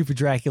to Super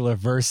Dracula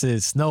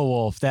versus Snow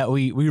Wolf that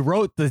we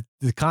wrote the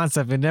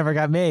concept and never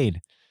got made.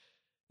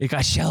 It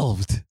got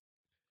shelved.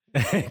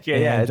 It's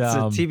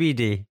a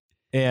TBD.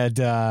 And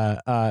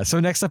so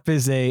next up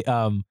is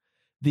the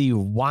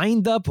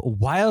Wind Up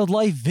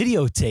Wildlife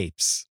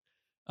videotapes.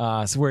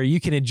 So where you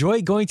can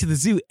enjoy going to the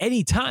zoo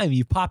anytime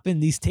you pop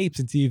in these tapes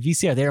into your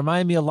VCR. They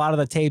remind me a lot of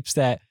the tapes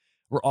that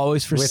were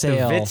always for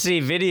sale. With the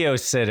Vitsy Video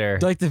Sitter.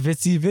 Like the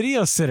Vitsy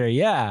Video Sitter,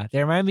 yeah. They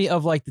remind me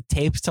of like the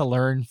tapes to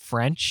learn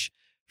French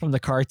from the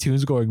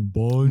cartoons going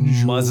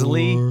bonjour.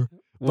 Muesli.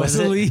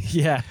 Muzzly?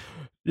 Yeah.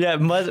 Yeah,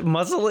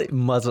 muzzle.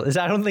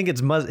 I don't think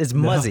it's it's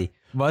Muzzy.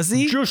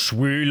 Muzzy? Je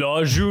suis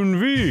la jeune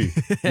vie.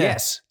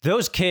 Yes,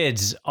 those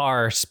kids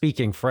are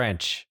speaking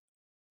French.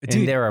 Dude,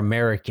 and they're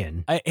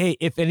American. Hey,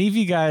 if any of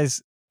you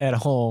guys at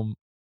home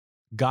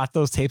got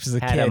those tapes as a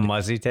Had kid, a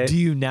Muzzy tape? do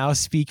you now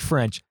speak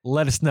French?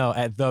 Let us know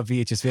at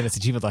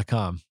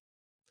thevhsfitness@gmail.com.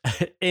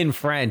 In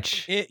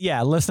French.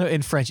 Yeah, let us know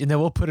in French, and then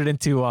we'll put it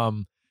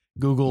into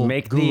Google.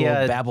 Make Google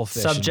the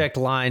Babelfish subject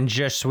line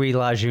 "Je suis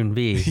la jeune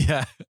vie."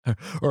 Yeah,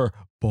 or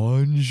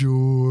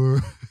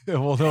bonjour.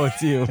 We'll know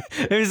it's you.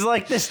 It was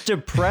like this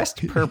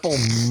depressed purple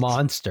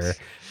monster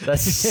that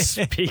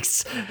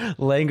speaks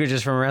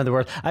languages from around the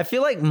world. I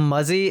feel like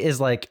Muzzy is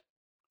like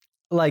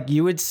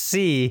you would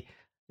see,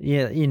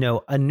 you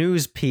know, a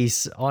news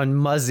piece on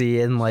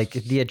Muzzy and like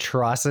the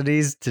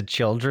atrocities to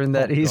children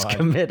that he's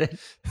committed.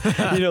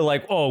 You know,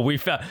 like, oh,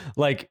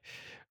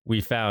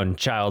 we found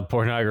child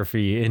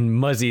pornography in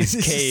Muzzy's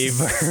cave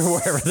or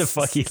wherever the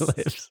fuck he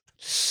lives.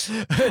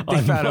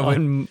 They found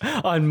him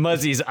on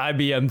Muzzy's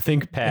IBM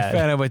ThinkPad. They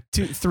found him with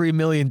 $3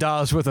 million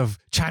worth of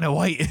China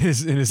White in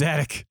his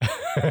attic.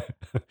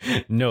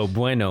 No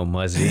bueno,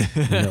 Muzzy.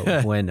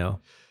 No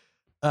bueno.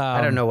 I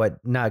don't know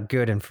what not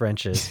good in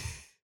French is.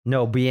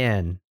 No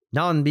bien.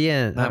 Non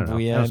bien. I don't know.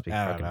 I don't speak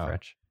fucking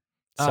French.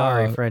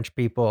 Sorry, French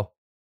people.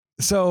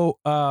 So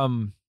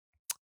then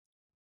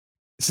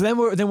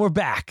we're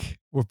back.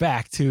 We're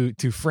back to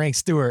Frank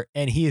Stewart,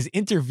 and he is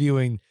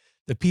interviewing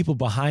the people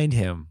behind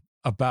him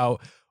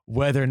about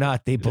whether or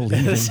not they believe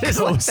in ghosts. This is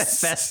like the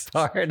best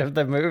part of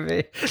the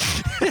movie.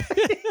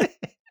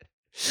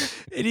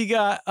 And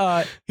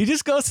he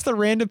just goes to the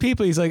random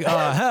people. He's like,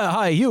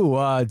 hi, you,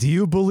 do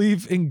you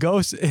believe in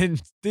ghosts? And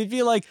they'd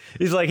be like,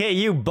 he's like, hey,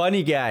 you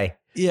bunny guy.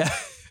 Yeah.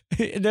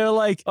 And they're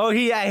like, oh,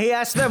 he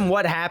asked them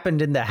what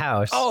happened in the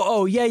house.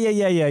 Oh, yeah.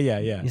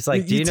 He's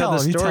like, do you know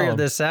the story of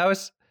this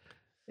house?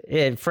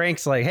 And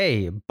Frank's like,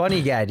 hey,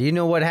 bunny guy, do you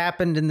know what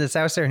happened in this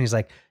house there? And he's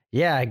like,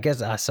 yeah, I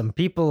guess some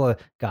people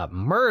got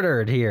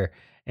murdered here.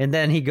 And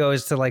then he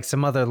goes to like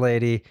some other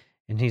lady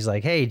and he's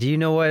like, hey, do you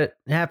know what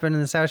happened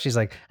in this house? She's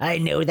like, I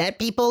know that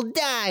people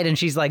died. And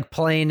she's like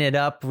playing it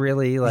up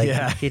really like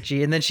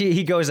kitschy. And then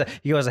he goes,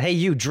 hey,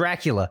 you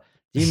Dracula,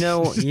 you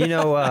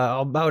know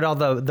about all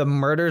the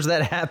murders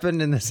that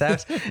happened in this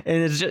house?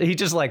 And he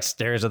just like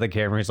stares at the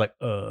camera. He's like,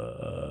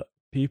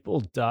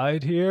 people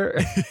died here.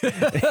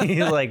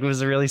 He like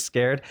was really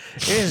scared.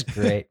 It was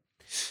great.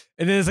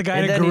 And then there's a guy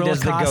in a gorilla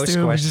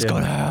costume who's just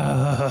going,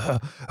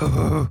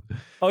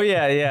 oh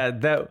yeah.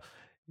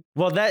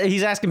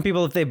 He's asking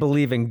people if they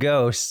believe in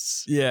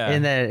ghosts. Yeah.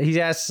 And then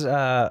he asked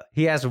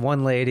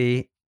one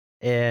lady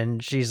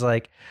and she's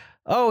like,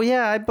 oh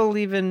yeah, I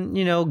believe in,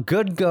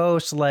 good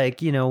ghosts. Like,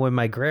 when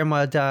my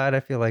grandma died, I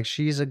feel like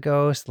she's a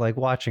ghost, like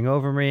watching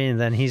over me. And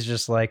then he's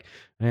just like,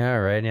 yeah,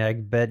 all right. Yeah, I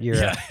bet your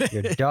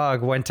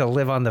dog went to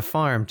live on the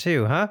farm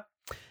too, huh?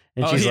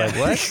 And she's like,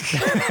 what?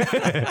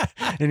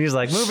 And he's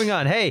like, moving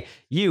on. Hey,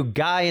 you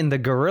guy in the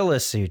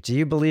gorilla suit, do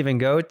you believe in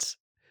goats?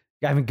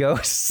 I mean,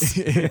 ghosts?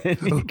 And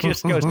he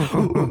just goes,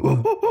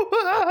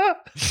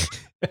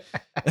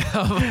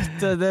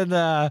 so then,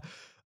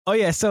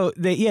 so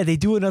they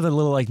do another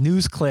little like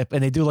news clip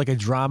and they do like a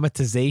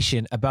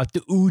dramatization about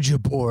the Ouija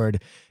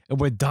board and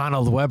where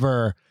Donald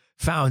Weber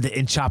found it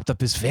and chopped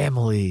up his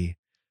family.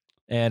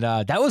 And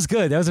that was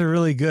good. That was a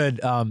really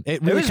good.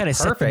 It really kind of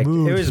set the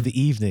mood for the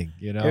evening.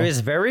 It was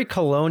very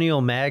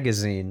Colonial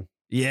Magazine.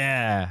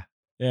 Yeah,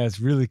 it's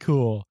really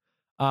cool.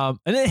 And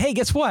then hey,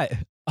 guess what?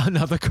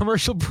 Another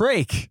commercial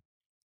break.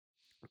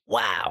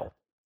 Wow.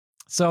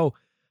 So,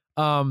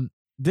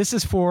 this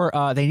is for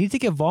they need to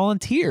get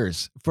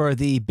volunteers for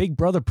the Big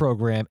Brother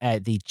program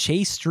at the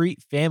Chase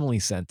Street Family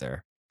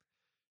Center.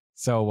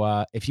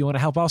 So, if you want to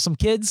help out some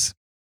kids,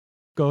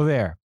 go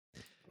there.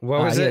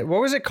 What was it?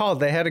 What was it called?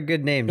 They had a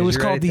good name. It was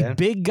called the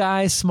Big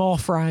Guys Small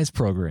Fries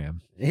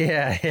program.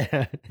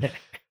 Yeah.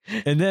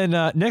 And then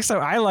next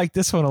up, I like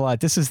this one a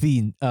lot. This is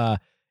the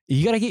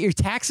you got to get your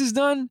taxes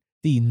done.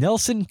 The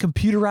Nelson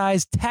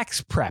Computerized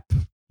Tax Prep.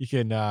 You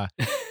can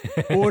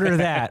order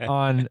that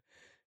on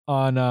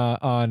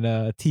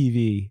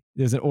TV.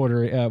 There's an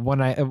order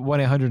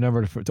 1-800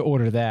 number to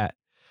order that.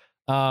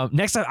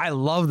 Next up, I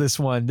love this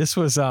one. This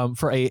was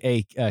for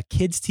a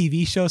kids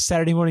TV show,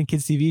 Saturday morning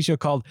kids TV show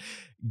called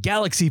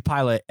Galaxy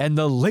Pilot and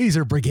the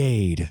Laser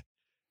Brigade.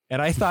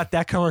 And I thought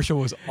that commercial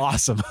was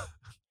awesome.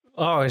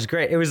 Oh, it was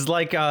great. It was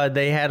like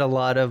they had a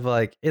lot of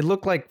like, it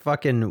looked like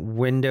fucking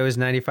Windows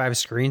 95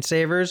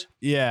 screensavers.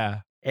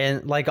 Yeah.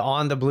 And like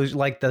on the blue,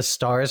 like the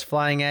stars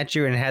flying at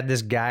you, and had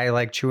this guy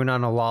like chewing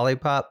on a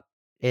lollipop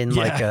in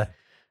like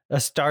a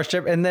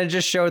starship. And then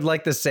just showed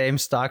like the same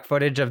stock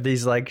footage of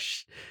these like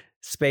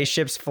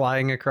spaceships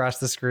flying across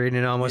the screen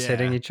and almost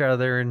hitting each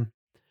other and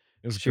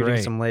it was shooting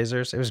great. some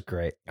lasers. It was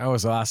great. That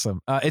was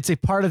awesome. It's a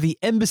part of the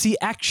Embassy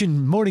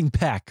Action Morning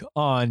Pack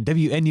on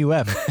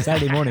WNUF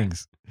Saturday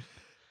mornings.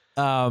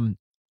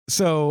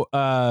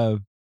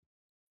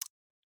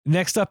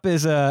 Next up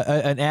is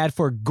an ad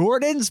for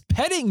Gordon's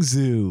Petting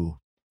Zoo,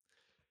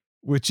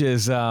 which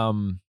is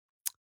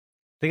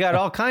They got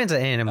all kinds of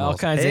animals. All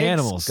kinds of Pigs,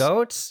 animals.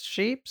 Goats,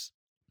 sheeps.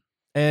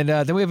 And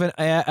then we have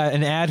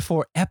an ad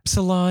for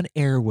Epsilon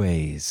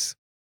Airways.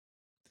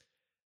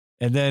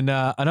 And then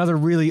another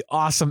really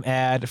awesome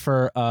ad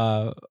for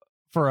a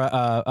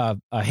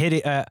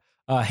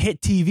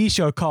hit TV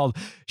show called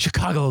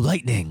Chicago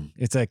Lightning.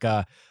 It's like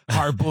a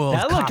hard-boiled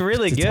that looked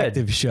really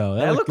detective good. show.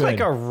 That looked like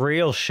a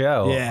real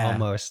show. Yeah.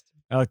 Almost.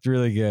 That looked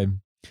really good.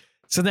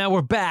 So now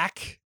we're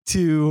back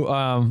to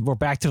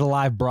the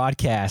live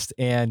broadcast,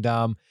 and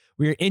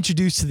we are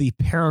introduced to the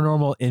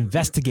paranormal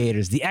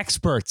investigators, the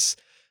experts.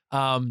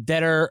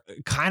 That are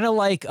kind of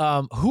like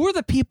who are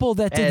the people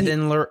that did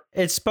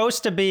it's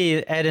supposed to be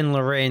Ed and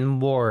Lorraine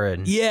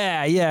Warren.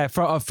 Yeah,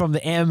 from the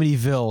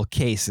Amityville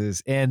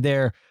cases, and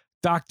they're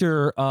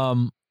Dr.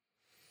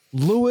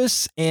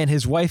 Lewis and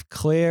his wife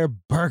Claire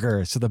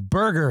Berger. So the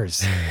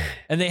Bergers,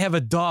 and they have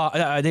a dog.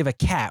 They have a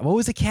cat. What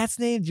was the cat's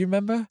name? Do you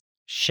remember?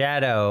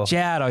 Shadow.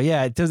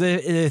 Yeah. So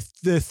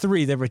the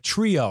three. They're a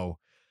trio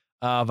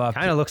of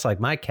kind of looks like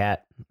my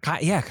cat.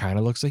 Yeah, kind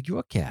of looks like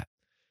your cat.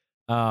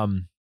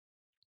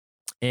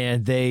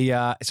 And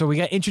they, so we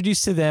got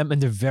introduced to them,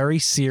 and they're very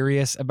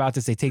serious about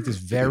this. They take this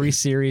very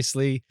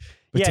seriously.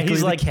 Yeah,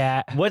 he's like,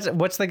 cat.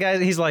 What's the guy?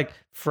 He's like,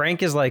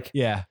 Frank is like,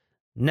 yeah.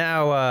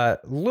 Now,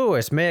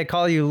 Lewis, may I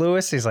call you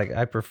Lewis? He's like,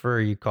 I prefer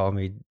you call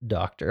me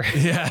Doctor.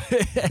 Yeah.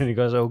 And he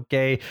goes,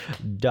 okay,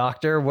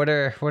 Doctor. What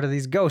are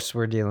these ghosts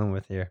we're dealing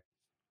with here?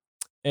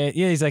 And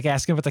yeah, he's like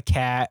asking about the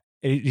cat.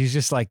 He's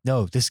just like,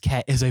 no, this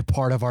cat is a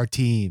part of our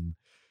team.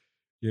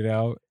 You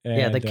know? And,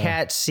 yeah, the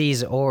cat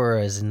sees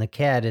auras, and the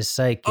cat is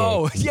psychic.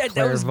 Oh, yeah,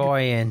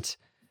 clairvoyant.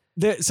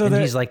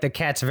 He's like, the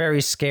cat's very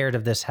scared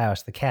of this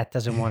house. The cat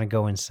doesn't want to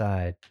go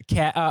inside.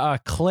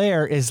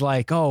 Claire is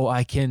like, oh,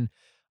 I can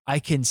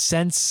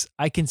sense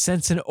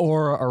an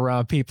aura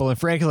around people. And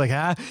Frank is like,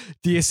 huh?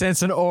 Do you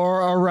sense an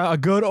aura around, a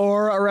good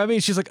aura around me?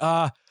 And she's like,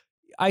 I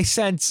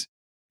sense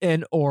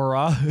an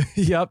aura.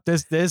 Yep,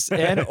 this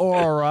an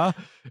aura.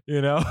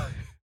 You know,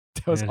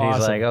 that was awesome.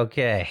 He's like,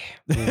 okay,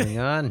 moving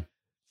on.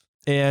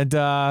 And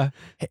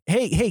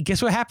hey,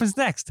 guess what happens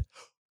next?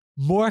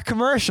 More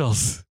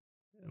commercials.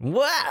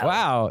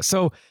 Wow.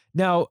 So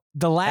now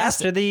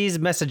after these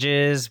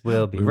messages,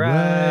 we'll be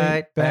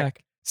right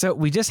back. So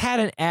we just had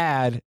an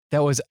ad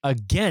that was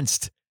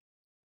against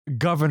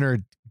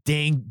Governor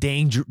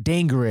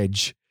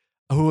Gingrich,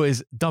 who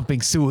is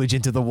dumping sewage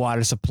into the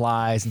water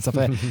supplies and stuff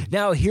like that.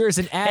 Now here's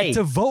an ad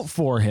to vote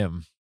for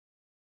him.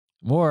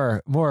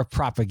 More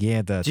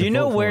propaganda. Do you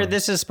know where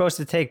this is supposed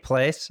to take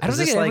place? I don't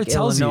think it ever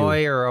tells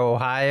Illinois or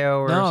Ohio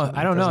or something? No,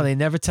 I don't know. They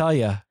never tell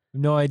you.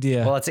 No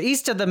idea. Well, it's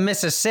east of the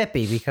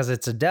Mississippi because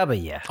it's a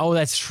W. Oh,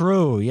 that's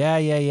true.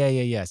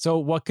 Yeah. So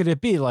what could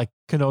it be? Like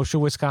Kenosha,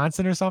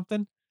 Wisconsin or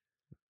something?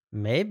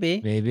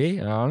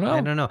 Maybe. I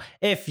don't know.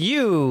 If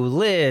you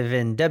live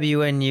in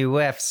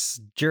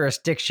WNUF's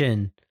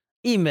jurisdiction,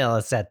 email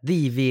us at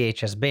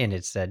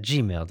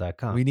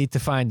thevhsbandits@gmail.com. We need to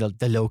find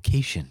the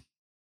location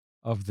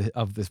of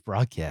this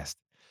broadcast.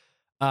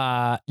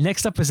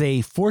 Next up is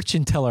a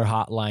fortune teller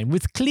hotline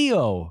with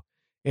Cleo.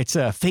 It's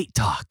a Fate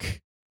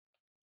Talk.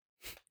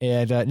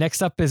 And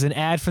next up is an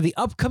ad for the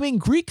upcoming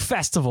Greek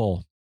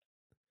festival.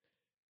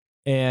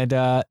 And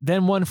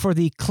then one for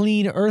the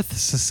Clean Earth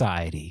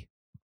Society.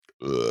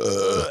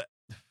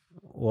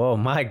 Whoa,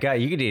 my God,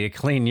 you need to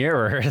clean your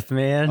earth,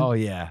 man. Oh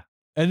yeah.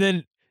 And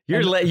then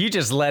you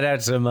just let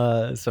out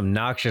some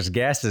noxious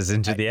gases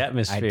into the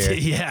atmosphere.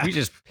 Yeah. You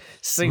just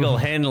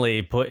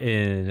single-handedly put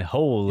in a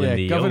hole in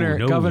the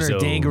Governor ozone.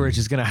 Gingrich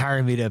is going to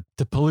hire me to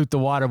pollute the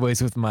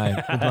waterways with my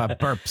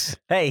burps.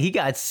 Hey, he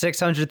got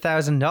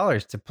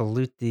 $600,000 to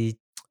pollute the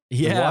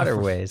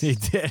waterways. He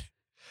did.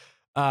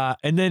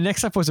 And then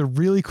next up was a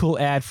really cool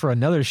ad for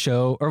another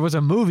show, or was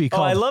a movie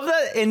called. Oh, I love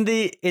that in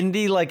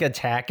the like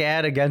attack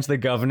ad against the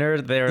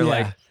governor. They're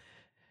like,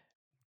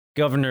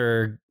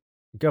 Governor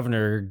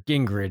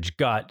Gingrich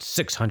got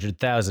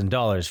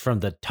 $600,000 from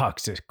the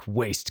toxic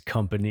waste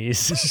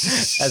companies,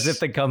 as if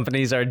the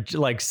companies are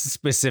like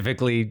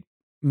specifically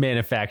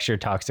manufacture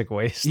toxic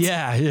waste.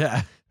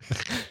 Yeah.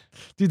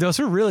 Dude, those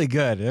were really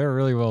good. They were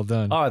really well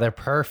done. Oh, they're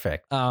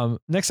perfect.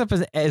 Next up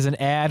is an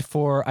ad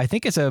for, I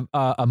think it's a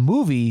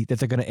movie that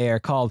they're going to air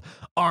called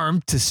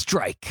Armed to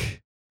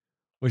Strike,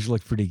 which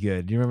looked pretty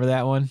good. Do you remember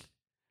that one?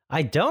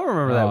 I don't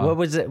remember that. What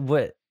was it?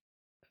 What?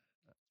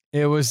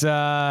 It was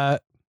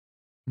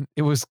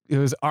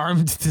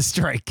Armed to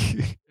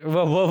Strike.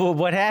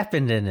 What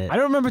happened in it? I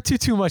don't remember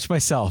too much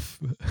myself.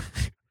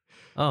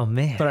 Oh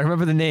man! But I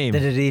remember the name.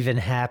 Did it even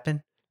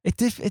happen? It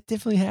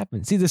definitely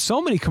happened. See, there's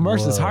so many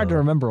commercials. It's hard to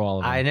remember all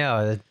of them. I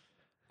know.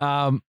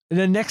 And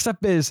then next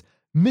up is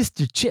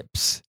Mr.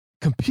 Chips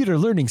Computer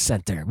Learning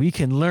Center. We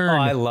can learn.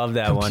 Oh, I love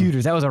that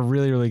computers. one. That was a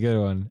really, really good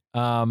one.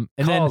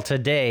 And Call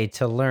today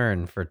to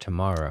learn for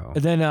tomorrow.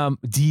 And then,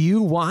 do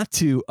you want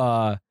to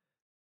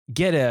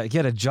get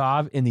a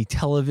job in the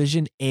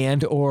television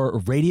and or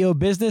radio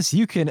business?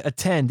 You can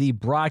attend the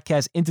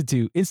Broadcast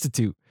Institute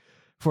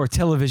for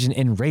Television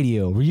and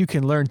Radio, where you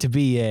can learn to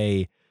be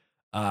a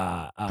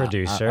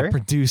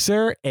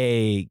producer,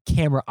 a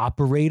camera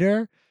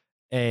operator,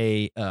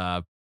 a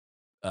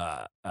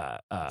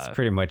That's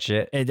pretty much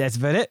it. And that's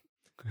about it.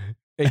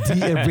 A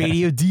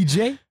radio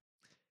DJ.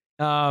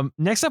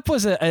 Next up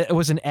was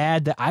an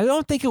ad that I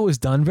don't think it was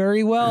done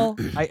very well.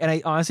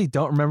 I honestly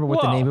don't remember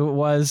what the name of it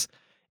was.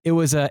 It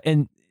was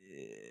and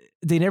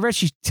they never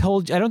actually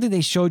told you. I don't think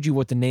they showed you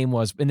what the name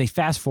was, and they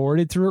fast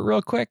forwarded through it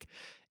real quick.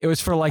 It was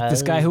for like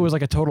this guy who was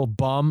like a total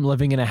bum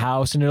living in a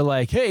house, and they're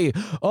like, "Hey,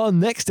 on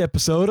next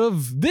episode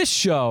of this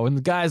show," and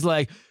the guy's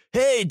like,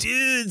 "Hey,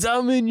 dudes,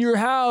 I'm in your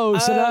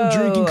house and I'm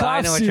drinking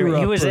cough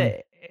syrup."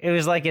 It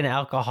was like an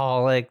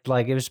alcoholic,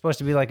 like it was supposed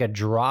to be like a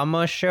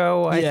drama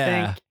show, I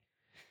think.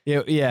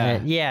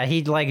 Yeah.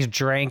 He like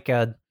drank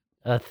a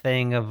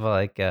thing of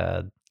like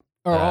it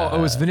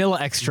was vanilla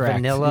extract.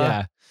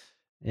 Vanilla.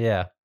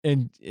 Yeah.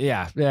 And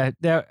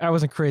that I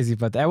wasn't crazy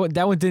about that.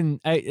 That one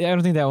didn't. I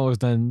don't think that one was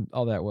done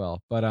all that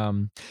well. But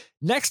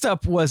next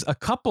up was a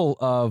couple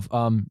of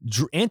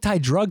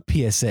anti-drug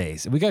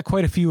PSAs. We got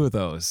quite a few of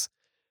those,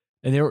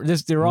 and they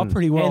were all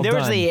pretty well done. And there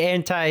was the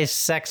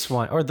anti-sex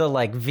one, or the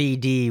like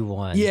VD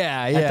one.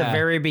 Yeah. At the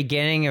very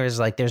beginning, it was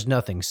like, "There's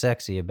nothing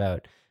sexy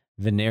about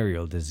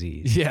venereal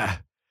disease." Yeah.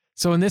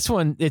 So in this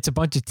one, it's a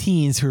bunch of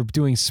teens who are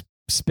doing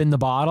spin the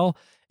bottle.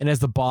 And as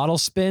the bottle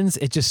spins,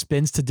 it just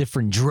spins to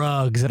different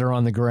drugs that are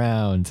on the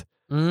ground.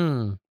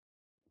 I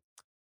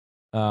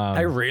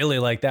really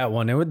like that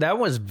one. That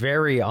was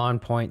very on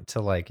point to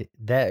like,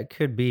 that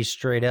could be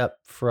straight up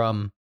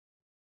from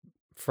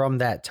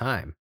that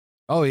time.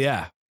 Oh,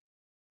 yeah.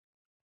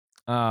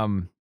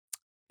 And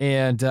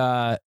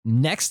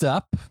next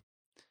up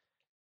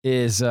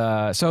is,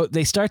 so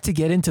they start to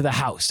get into the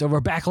house. So we're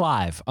back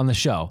live on the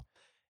show.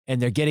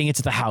 And they're getting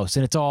into the house.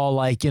 And it's all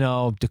like,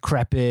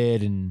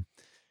 decrepit and,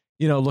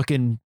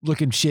 looking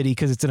shitty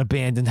because it's an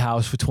abandoned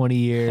house for 20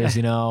 years,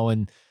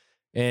 and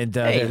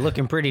hey,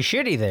 looking pretty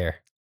shitty there.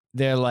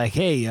 They're like,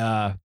 "Hey,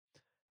 all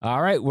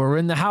right, we're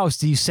in the house.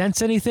 Do you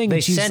sense anything?"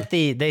 They sent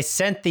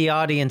the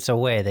audience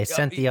away. They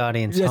sent the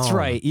audience That's home.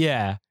 right,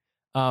 yeah.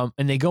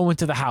 And they go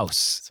into the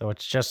house. So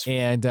it's just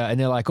and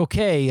they're like,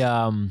 "Okay,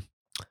 all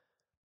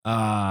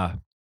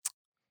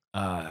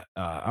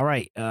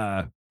right,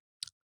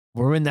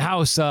 we're in the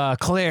house.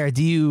 Claire,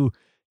 do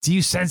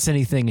you sense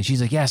anything?" And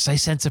she's like, "Yes, I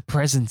sense a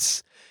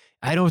presence.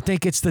 I don't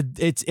think it's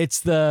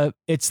the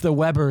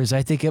Webbers.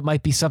 I think it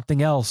might be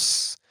something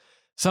else.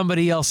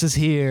 Somebody else is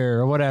here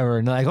or whatever."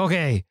 And they're like,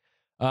 "Okay,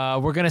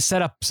 we're gonna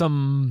set up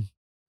some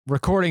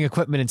recording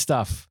equipment and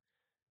stuff,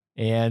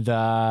 and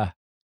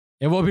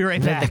we'll be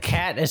right back." The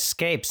cat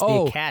escapes.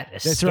 The cat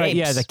escapes. That's right.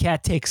 Yeah, the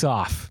cat takes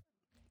off,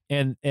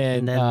 and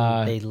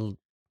then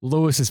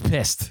Lewis is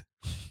pissed.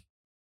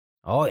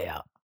 Oh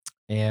yeah,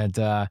 and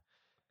so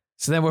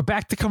then we're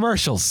back to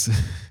commercials.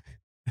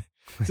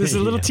 There's a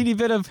little teeny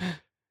bit of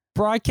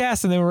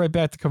broadcast, and then we're right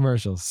back to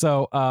commercials.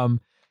 So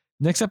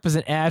next up is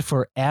an ad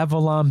for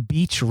Avalon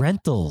Beach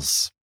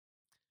Rentals.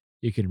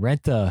 You can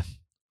rent a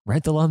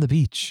rental on the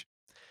beach,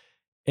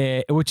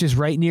 which is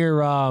right near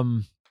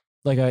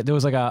there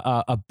was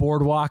a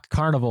boardwalk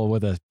carnival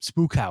with a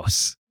spook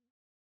house.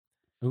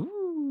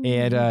 Ooh.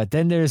 And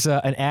then there's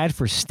an ad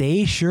for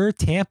Stay Sure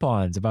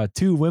tampons about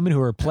two women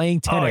who are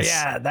playing tennis. Oh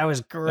yeah, that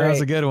was great. That was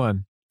a good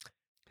one.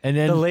 And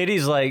then the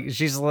lady's like,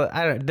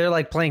 they're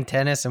like playing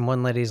tennis, and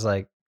one lady's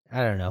like,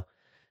 I don't know,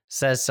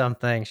 says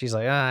something. She's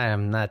like,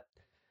 I'm not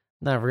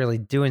really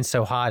doing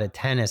so hot at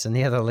tennis. And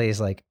the other lady's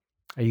like,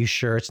 "Are you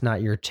sure it's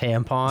not your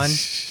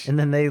tampon?" And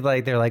then they're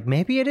like,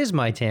 "Maybe it is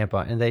my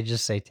tampon." And they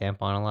just say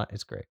tampon a lot.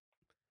 It's great.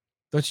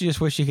 Don't you just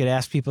wish you could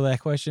ask people that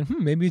question?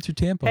 Maybe it's your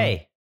tampon.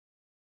 Hey,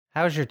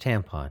 how's your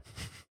tampon?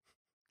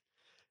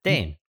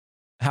 Dane,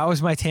 how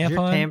is my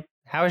tampon?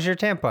 How is your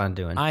tampon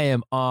doing? I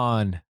am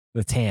on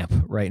the tamp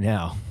right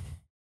now.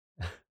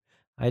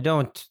 I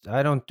don't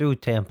do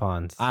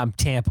tampons. I'm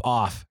tamp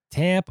off.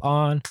 Tamp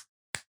on.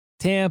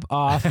 Tamp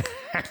off.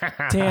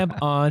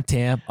 Tamp on.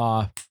 Tamp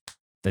off.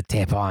 The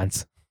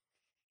tampons.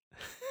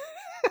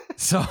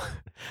 So,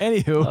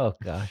 anywho. Oh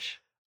gosh.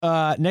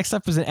 Next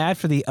up is an ad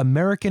for the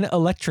American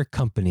Electric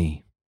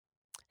Company.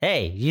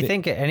 Hey, you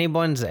think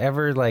anyone's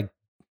ever like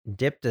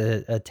dipped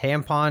a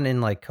tampon in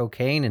like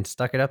cocaine and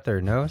stuck it up their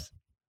nose?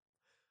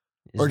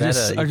 Or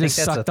just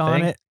sucked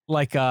on it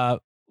like a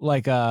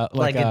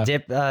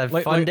dip,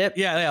 fun dip?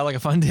 Yeah, like a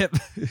fun dip.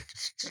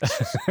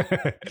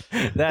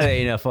 That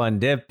ain't a fun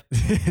dip.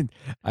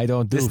 I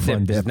don't do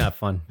fun dip. It's not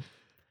fun.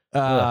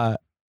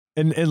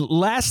 And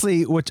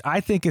lastly, which I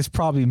think is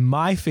probably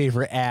my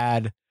favorite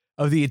ad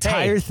of the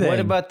entire thing. What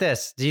about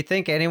this? Do you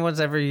think anyone's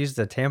ever used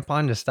a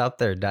tampon to stop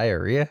their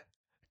diarrhea?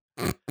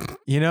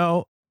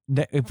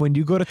 When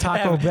you go to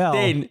Taco Bell,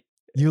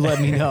 you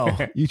let me know.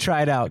 You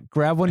try it out.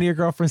 Grab one of your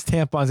girlfriend's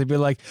tampons and be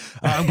like,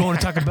 "I'm going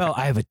to Taco Bell.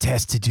 I have a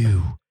test to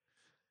do.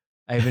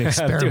 I have an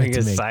experiment I'm doing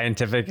to a make."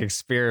 scientific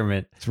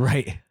experiment. That's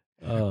right.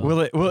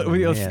 Do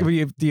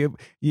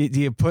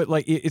you put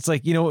like, it's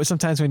like,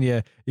 sometimes when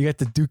you got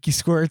the dookie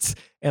squirts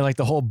and like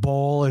the whole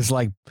bowl is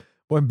like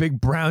one big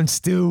brown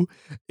stew.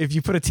 If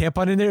you put a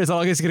tampon in there, it's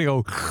all it's going to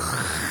go.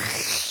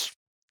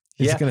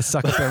 It's going to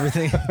suck up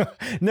everything.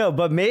 No,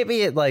 but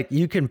maybe it like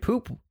you can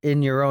poop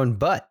in your own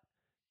butt.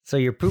 So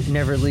your poop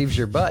never leaves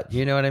your butt.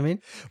 You know what I mean?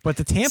 But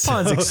the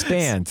tampons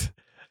expand.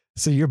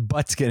 So your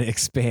butt's going to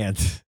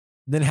expand.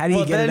 Then how do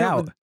you get it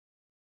out?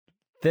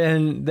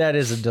 Then that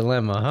is a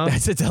dilemma, huh?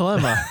 That's a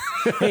dilemma.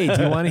 Hey,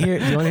 do you want to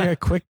hear a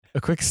quick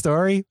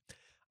story?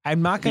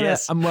 I'm not going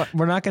to,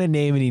 we're not going to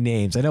name any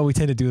names. I know we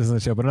tend to do this on the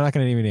show, but I'm not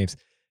going to name any names.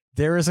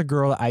 There is a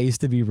girl that I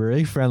used to be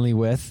really friendly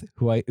with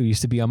who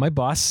used to be on my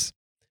bus,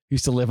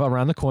 used to live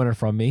around the corner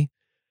from me.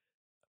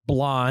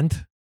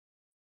 Blonde.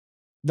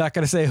 Not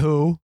going to say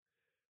who,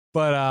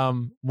 but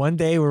one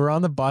day we were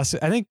on the bus.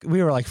 I think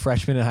we were like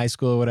freshmen in high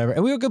school or whatever.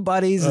 And we were good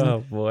buddies. And,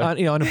 on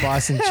the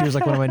bus. And she was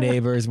like one of my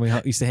neighbors and we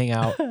used to hang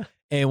out.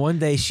 And one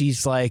day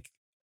she's like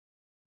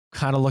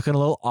kind of looking a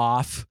little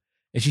off.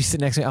 And she's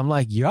sitting next to me. I'm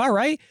like, you all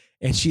right?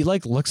 And she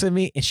like looks at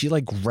me and she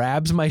like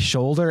grabs my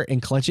shoulder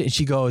and clenches it. And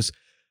she goes,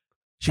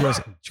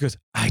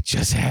 I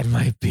just had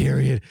my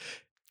period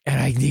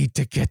and I need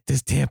to get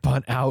this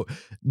tampon out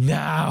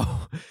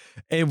now.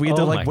 And we had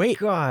to like wait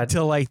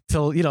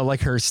till you know,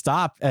 like her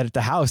stop at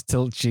the house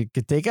till she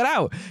could take it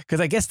out. Cause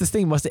I guess this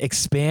thing must have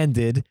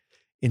expanded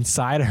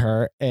inside of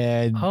her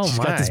and she's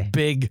got this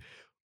big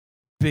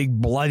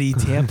bloody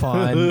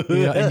tampon,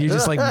 you know, and you're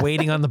just like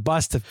waiting on the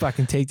bus to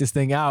fucking take this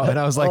thing out. And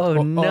I was like,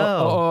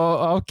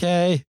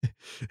 okay.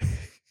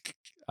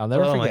 I'll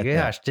never forget. Oh my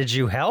gosh. That. Did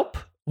you help?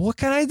 What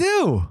can I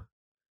do?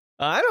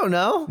 I don't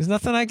know. There's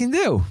nothing I can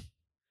do.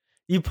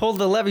 You pulled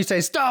the lever, you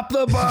say, stop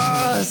the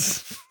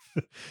bus.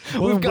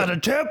 We've got a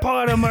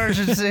tampon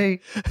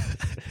emergency.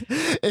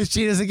 If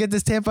she doesn't get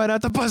this tampon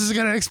out, the bus is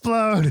going to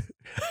explode.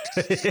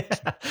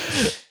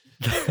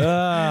 Oh,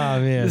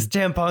 man. This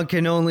tampon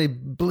can only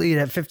bleed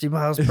at 50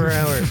 miles per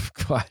hour.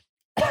 God.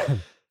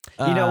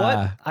 You know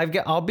what?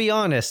 I'll be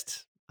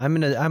honest. I'm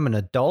an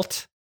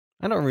adult.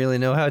 I don't really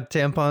know how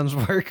tampons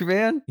work,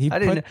 man.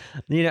 I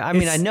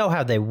know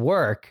how they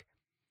work.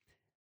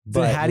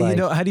 But how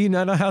do you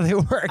not know how they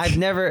work? I've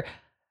never.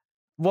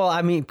 Well,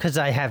 I mean, because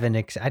I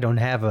don't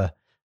have a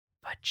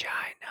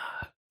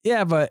vagina.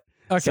 Yeah, but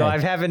okay. So I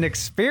haven't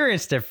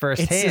experienced it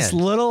firsthand. It's this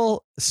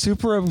little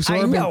super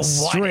absorbent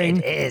string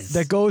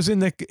that goes in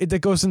the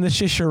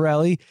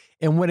Shisharelli,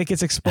 and when it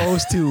gets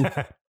exposed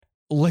to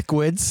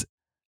liquids,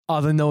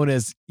 other known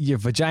as your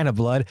vagina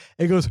blood,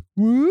 it goes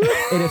whoop,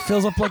 and it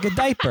fills up like a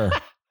diaper.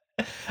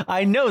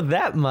 I know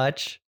that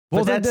much.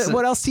 Well,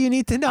 what else do you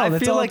need to know?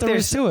 That's all there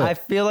is to it. I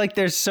feel like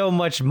there's so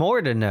much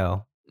more to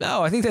know.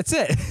 No, I think that's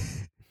it.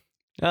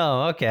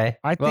 Oh, okay.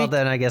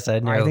 Then I guess I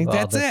know all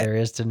that there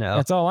is to know.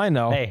 That's all I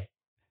know. Hey,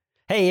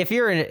 if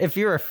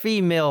you're a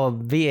female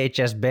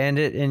VHS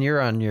bandit and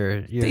you're on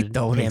your they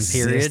don't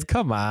exist. Period,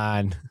 come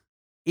on,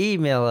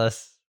 email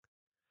us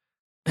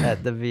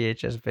at the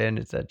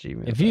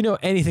VHSbandits@gmail.com. If you know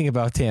anything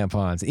about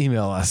tampons,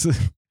 email us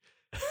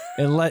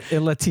and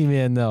let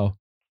T-Man know.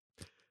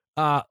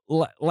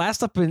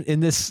 Last up in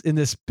this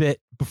bit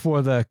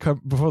before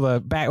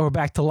we're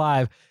back to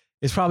live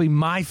is probably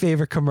my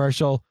favorite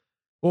commercial.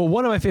 Well,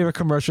 one of my favorite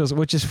commercials,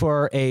 which is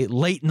for a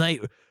late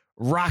night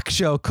rock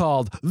show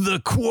called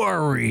The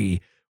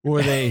Quarry,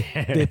 where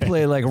they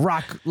play like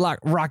rock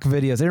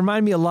videos. They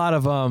remind me a lot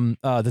of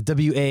the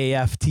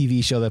WAAF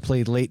TV show that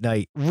played late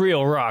night.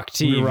 Real Rock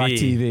TV. Real Rock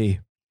TV.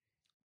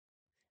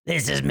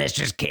 This is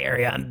Mistress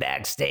Carrie. I'm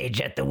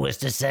backstage at the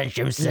Worcester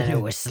Centrum Center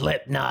with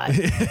Slipknot.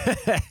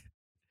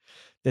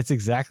 That's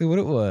exactly what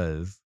it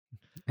was.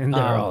 And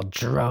they're all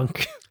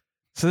drunk.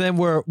 So then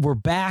we're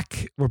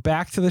back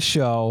to the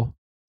show,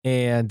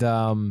 and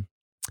they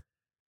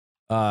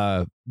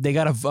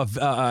got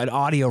an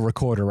audio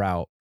recorder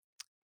out,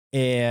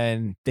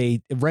 and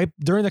they right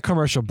during the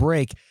commercial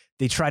break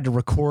they tried to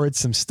record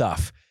some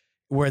stuff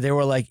where they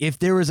were like, if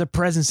there is a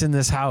presence in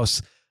this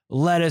house,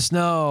 let us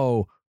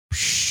know.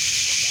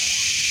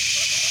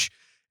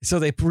 So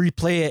they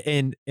replay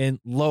it, and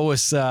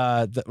Lois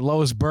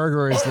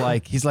Berger is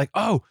like, he's like,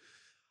 oh,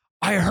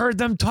 I heard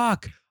them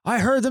talk.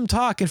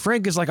 And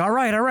Frank is like, all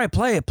right,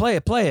 play it.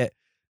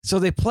 So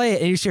they play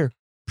it, and you hear,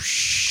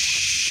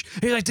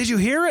 he's like, did you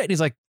hear it? And he's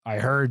like, I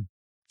heard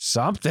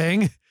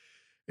something.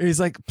 And he's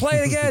like, play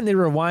it again. They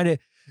rewind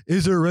it.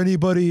 Is there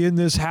anybody in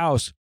this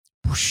house?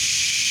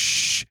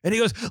 And he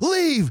goes,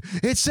 leave.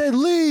 It said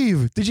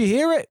leave. Did you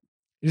hear it?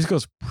 He just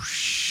goes,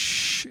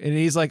 and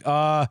he's like,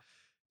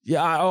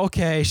 yeah,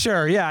 okay,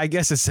 sure. Yeah, I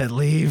guess it said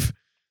leave.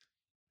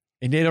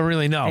 And they don't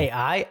really know.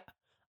 Hey,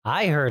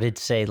 I heard it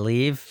say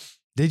leave.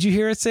 Did you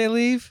hear it say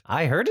leave?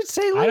 I heard it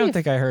say leave. I don't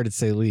think I heard it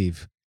say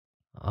leave.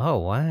 Oh,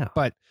 wow.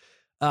 But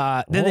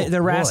then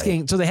they're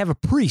asking, so they have a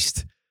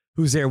priest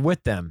who's there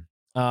with them.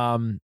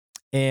 And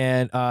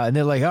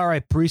they're like, all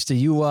right, priest,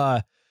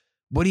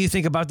 what do you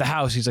think about the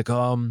house? He's like,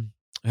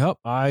 yep,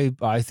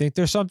 I think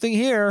there's something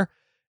here.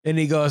 And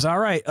he goes, all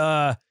right,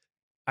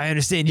 I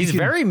understand. He's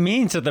very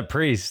mean to the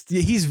priest.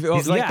 He's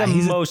like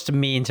the most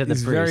mean to the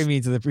priest. He's very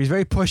mean to the priest. He's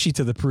very pushy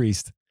to the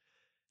priest.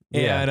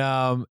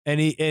 Yeah. And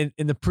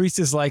the priest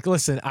is like,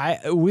 listen,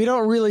 we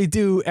don't really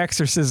do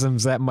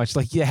exorcisms that much.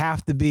 Like, you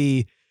have to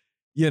be,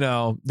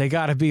 they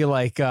got to be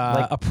like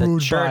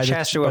approved by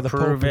the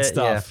Pope and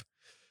stuff. Yeah.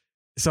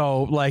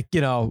 So like,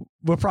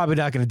 we're probably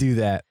not going to do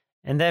that.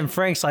 And then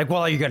Frank's like,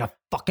 well, are you going to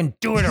fucking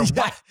do it or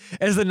what?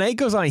 As the night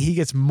goes on, he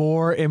gets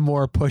more and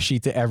more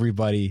pushy to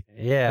everybody.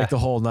 Yeah. Like the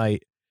whole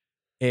night.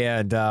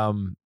 And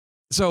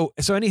so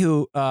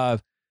anywho,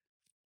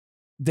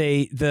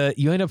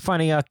 you end up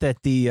finding out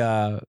that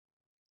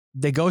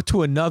they go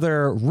to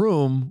another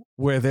room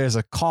where there's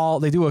a call.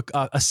 They do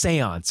a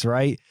seance,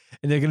 right?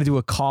 And they're going to do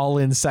a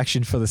call-in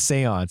section for the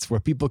seance where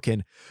people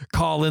can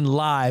call in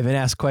live and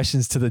ask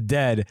questions to the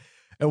dead.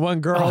 And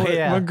one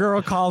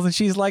girl calls and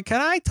she's like,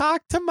 "Can I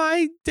talk to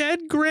my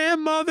dead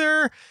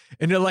grandmother?"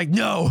 And they're like,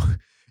 "No,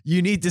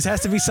 this has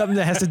to be something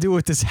that has to do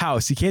with this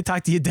house. You can't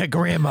talk to your dead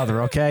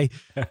grandmother, okay?"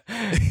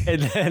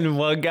 And then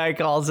one guy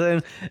calls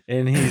in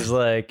and he's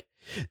like,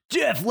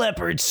 "Def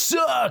Leppard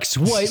sucks.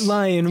 White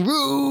Lion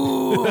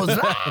rules."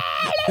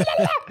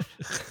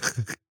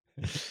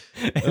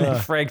 And then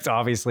Frank's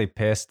obviously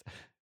pissed.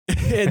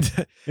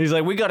 And he's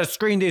like, "We got to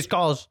screen these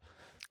calls."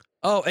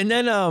 Oh, and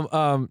then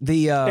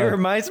it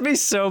reminds me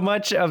so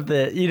much of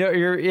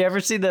you ever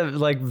see the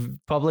like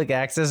public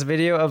access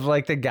video of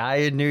like the guy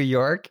in New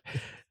York,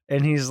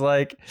 and he's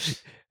like,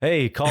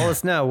 "Hey, call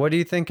us now. What do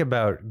you think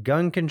about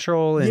gun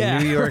control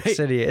in New York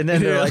City?" And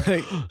then they're like,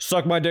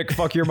 "Suck my dick,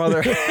 fuck your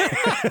mother." he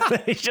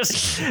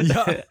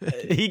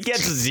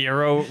gets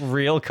 0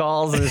 real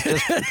calls, and it's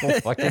just people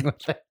fucking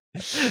with it.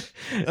 If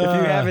you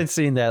haven't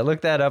seen that,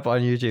 look that up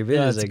on YouTube. It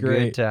is a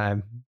great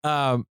time.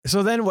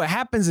 So then what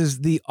happens is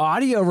the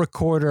audio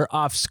recorder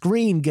off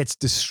screen gets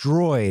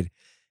destroyed.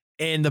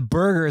 And the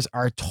burgers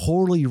are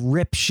totally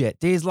rip shit.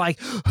 He's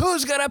like,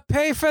 "Who's gonna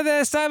pay for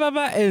this?"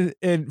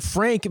 And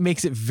Frank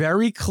makes it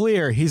very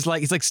clear. He's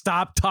like,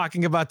 "Stop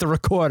talking about the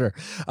recorder.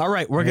 All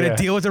right, we're gonna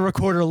deal with the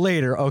recorder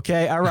later.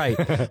 Okay, all right.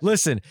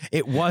 Listen,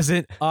 it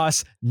wasn't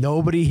us.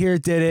 Nobody here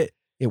did it.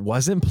 It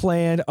wasn't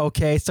planned.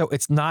 Okay, so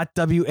it's not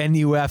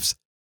WNUF's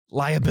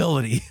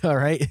liability. All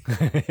right."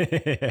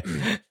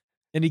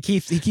 And he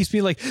keeps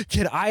being like,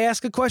 "Can I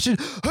ask a question?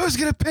 Who's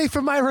gonna pay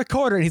for my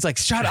recorder?" And he's like,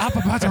 "Shut up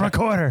about the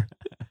recorder."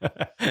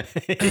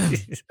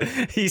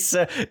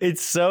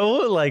 It's so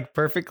like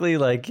perfectly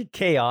like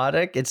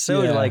chaotic. It's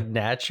so like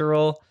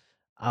natural.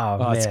 Oh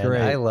man, it's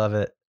great. I love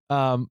it.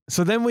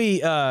 So then we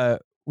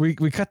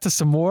cut to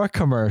some more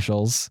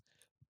commercials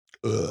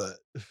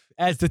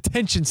as the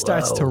tension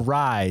starts to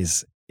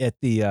rise at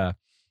the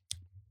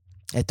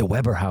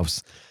Weber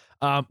house.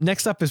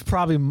 Next up is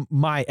probably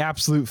my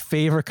absolute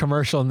favorite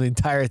commercial in the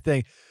entire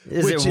thing.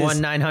 Is it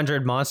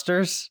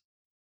 1-900-Monsters?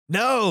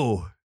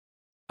 No.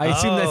 I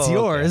assume that's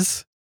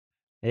yours.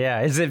 Okay.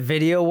 Yeah. Is it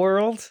Video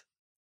World?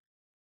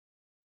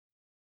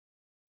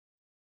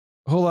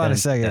 Hold on a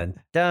second.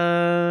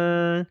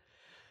 Dun.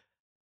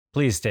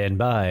 Please stand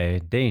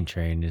by. Dane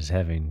Train is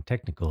having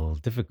technical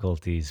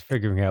difficulties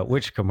figuring out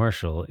which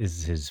commercial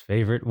is his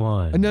favorite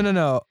one.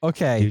 No.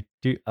 Okay.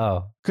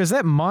 Because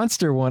that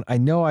monster one, I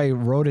know I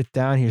wrote it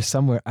down here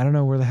somewhere. I don't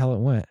know where the hell it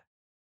went.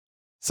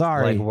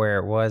 Sorry. Like where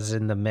it was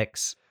in the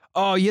mix.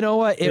 Oh, you know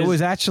what? It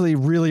was actually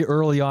really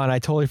early on. I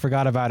totally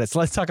forgot about it. So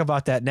let's talk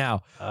about that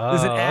now.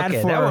 There's an ad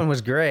for that one was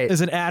great.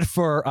 There's an ad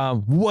for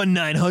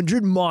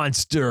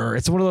 1-900-Monster.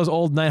 It's one of those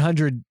old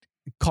 900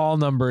 call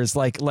numbers,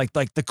 like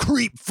the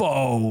creep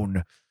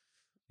phone.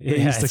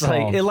 Yeah, it's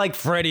like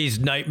Freddy's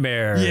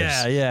Nightmares.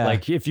 Yeah.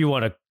 Like if you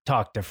want to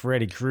talk to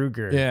Freddy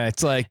Krueger. Yeah,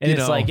 it's like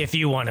like if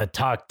you want to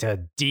talk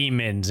to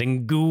demons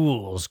and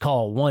ghouls,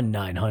 call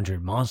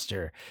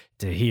 1-900-Monster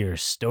to hear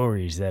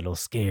stories that'll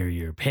scare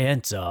your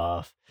pants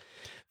off.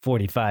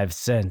 45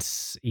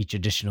 cents each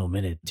additional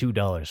minute,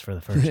 $2 for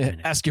the first minute.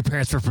 Ask your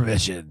parents for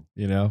permission,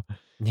 Yeah.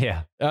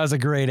 That was a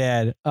great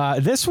ad.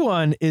 This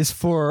one is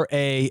for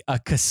a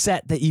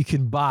cassette that you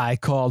can buy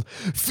called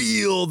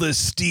Feel the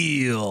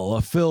Steel,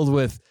 filled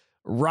with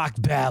rock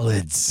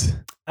ballads.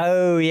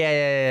 Oh, yeah.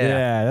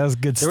 Yeah, that was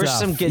good stuff. There was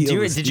some good.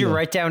 Did you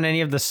write down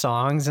any of the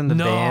songs in the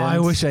band? No, I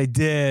wish I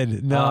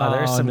did. No,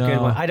 there's some good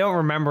ones. I don't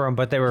remember them,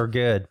 but they were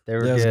good.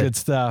 That was good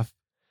stuff.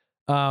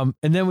 And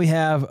then we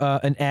have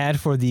an ad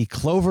for the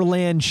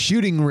Cloverland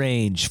Shooting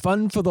Range.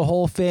 Fun for the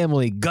whole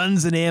family.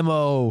 Guns and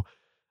ammo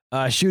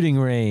shooting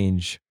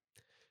range.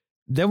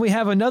 Then we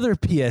have another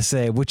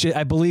PSA, which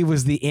I believe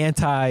was the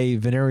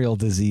anti-venereal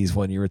disease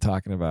one you were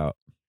talking about.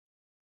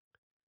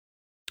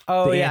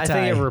 Oh, I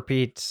think it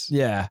repeats.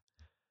 Yeah.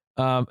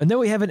 And then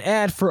we have an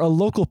ad for a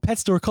local pet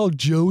store called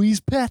Joey's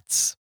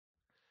Pets.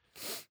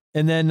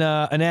 And then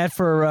an ad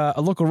for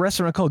a local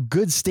restaurant called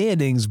Good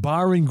Standings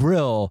Bar and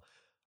Grill,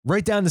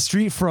 right down the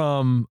street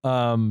from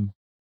the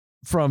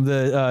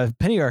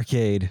Penny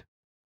Arcade.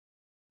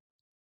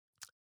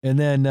 And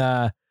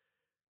then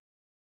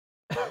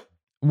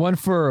one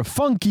for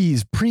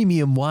Funky's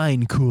Premium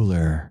Wine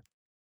Cooler.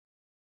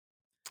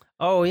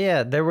 Oh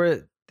yeah,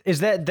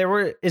 is that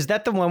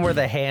the one where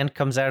the hand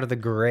comes out of the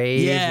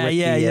grave? Yeah.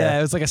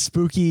 It was like a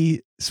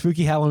spooky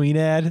Halloween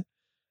ad.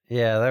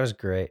 Yeah, that was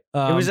great.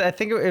 I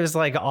think it was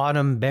like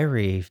autumn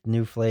berry,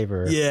 new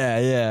flavor.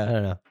 Yeah. I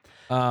don't know.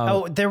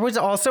 There was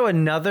also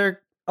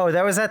another. Oh,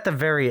 that was at the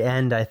very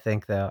end, I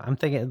think, though. I'm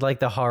thinking like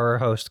the horror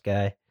host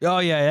guy. Oh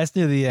yeah, that's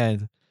near the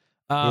end.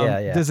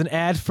 Yeah. There's an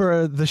ad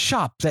for the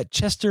shops at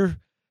Chester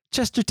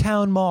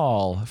Chestertown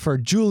Mall for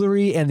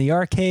jewelry and the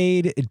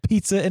arcade and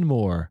pizza and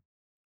more.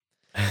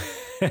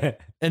 and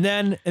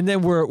then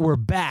we're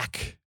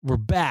back. We're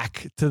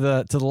back to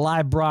the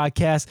live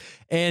broadcast,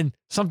 and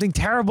something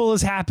terrible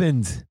has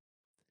happened.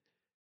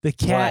 The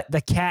cat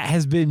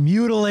has been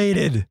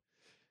mutilated.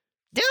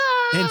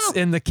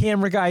 And the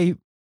camera guy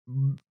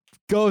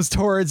goes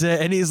towards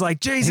it, and he's like,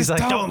 Jesus,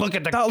 don't look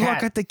at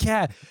the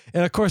cat.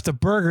 And of course, the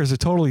burgers are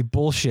totally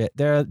bullshit.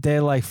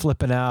 They're like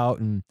flipping out,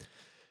 and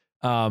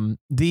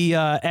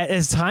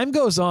as time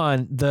goes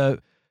on,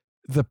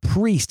 the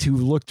priest, who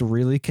looked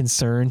really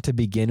concerned to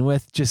begin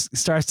with, just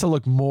starts to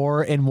look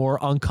more and more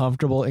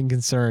uncomfortable and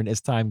concerned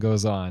as time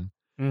goes on.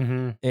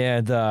 Mm-hmm.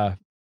 And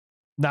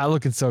not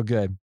looking so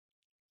good.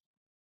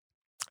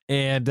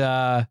 And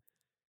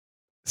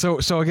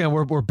so again,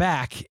 we're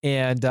back,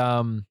 and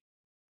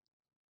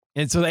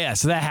so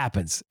that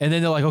happens. And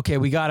then they're like, okay,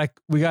 we gotta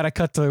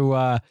cut to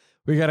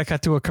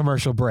a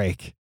commercial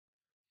break.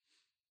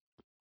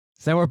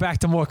 So then we're back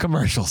to more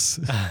commercials.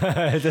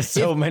 There's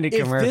so many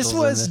commercials. If this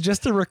was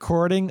just a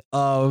recording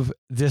of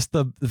just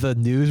the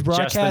news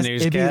broadcast,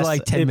 it'd be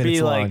like 10 minutes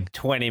long. It'd be like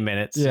 20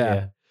 minutes.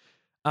 Yeah.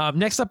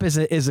 Next up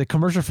is a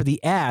commercial for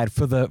the ad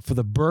for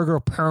the Burger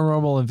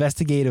Paranormal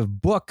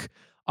Investigative book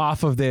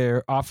off of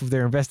their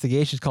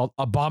investigations called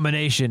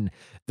Abomination: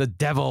 The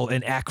Devil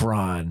in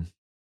Akron,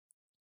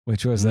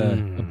 which was a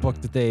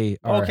book that they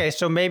are. Okay,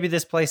 so maybe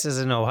this place is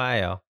in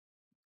Ohio.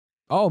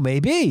 Oh,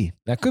 maybe.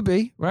 That could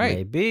be, right?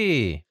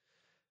 Maybe.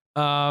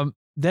 Then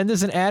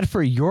there's an ad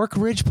for York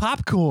Ridge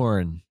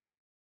Popcorn.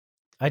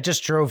 I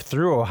just drove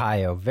through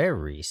Ohio.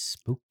 Very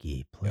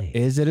spooky place.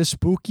 Is it a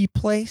spooky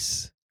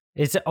place?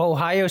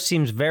 Ohio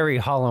seems very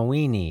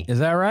Halloween-y. Is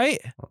that right?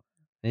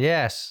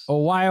 Yes.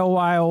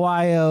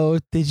 Ohio,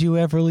 did you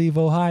ever leave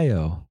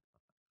Ohio?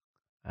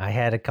 I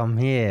had to come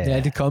here. You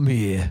had to come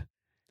here.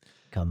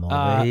 Come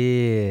over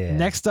here.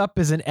 Next up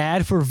is an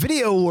ad for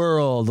Video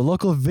World, the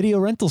local video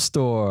rental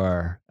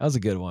store. That was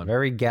a good one.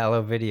 Very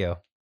Gallo Video.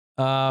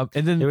 And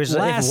then it was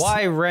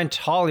why rent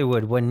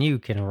Hollywood when you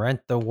can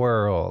rent the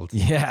world?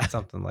 Yeah,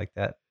 something like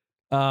that.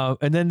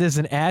 And then there's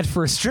an ad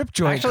for a strip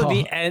joint.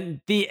 Actually,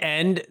 the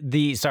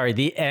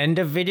end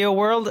of Video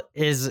World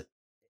is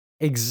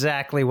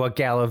exactly what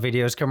Gallo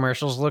Video's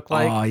commercials look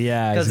like. Oh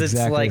yeah, because it's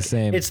exactly like the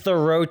same. It's the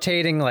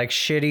rotating like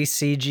shitty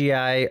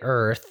CGI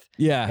Earth.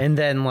 Yeah, and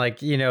then like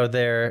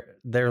their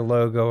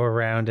logo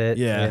around it.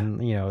 Yeah, and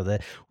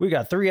we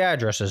got 3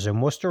 addresses in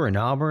Worcester and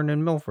Auburn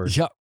and Milford.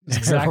 Yep,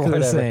 exactly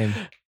the same.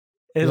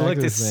 It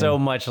looked so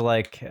much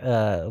like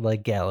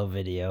Gallo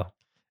Video.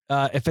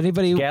 If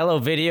anybody Gallo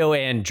Video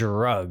and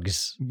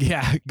drugs.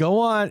 Yeah, go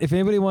on. If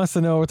anybody wants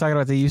to know what we're talking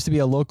about, there used to be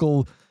a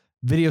local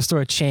video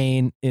store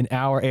chain in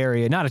our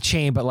area. Not a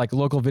chain, but like a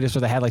local video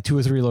store that had like 2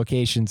 or 3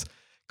 locations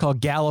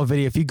called Gallo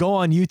Video. If you go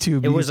on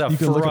YouTube, you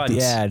can look up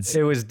the ads.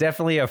 It was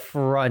definitely a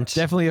front.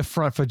 Definitely a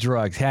front for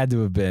drugs. Had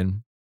to have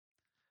been.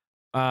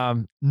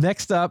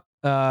 Next up,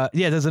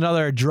 there's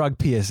another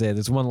drug PSA.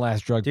 There's one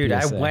last drug PSA. Dude,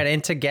 I went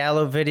into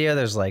Gallo Video.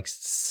 There's like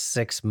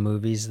 6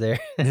 movies there.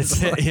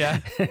 Yeah.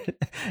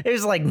 It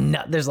was like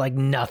there's like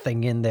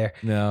nothing in there.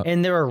 No.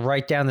 And they were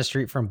right down the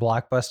street from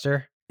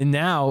Blockbuster. And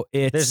now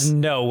there's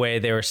no way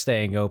they were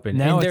staying open.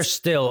 Now they're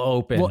still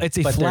open. Well, it's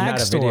a flag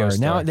store.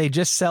 Now they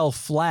just sell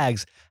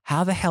flags.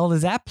 How the hell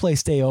does that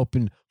place stay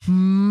open?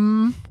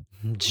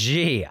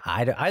 Gee,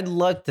 I'd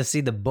love to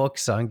see the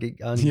books on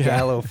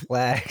Gallo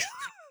flags.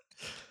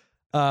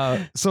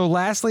 So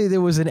lastly,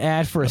 there was an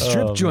ad for a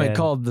strip joint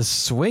called the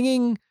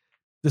Swinging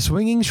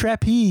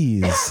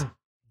Trapeze.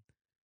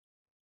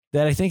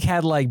 That I think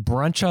had like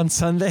brunch on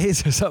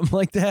Sundays or something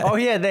like that. Oh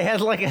yeah, they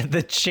had like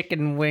the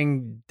chicken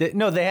wing.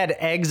 No, they had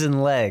eggs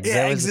and legs.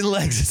 Yeah, eggs and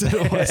legs. That's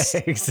what it was.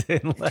 Eggs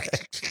and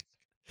legs.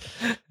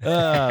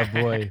 Oh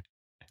boy,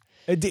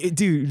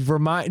 dude,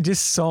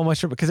 just so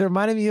much because it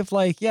reminded me of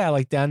like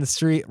down the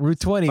street,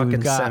 Route 20. Fucking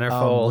we've got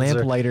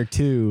Lamplighter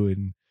 2,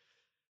 and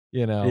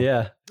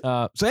yeah.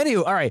 So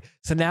anyway, all right.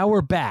 So now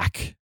we're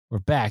back. We're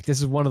back. This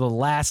is one of the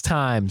last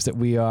times that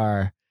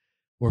we're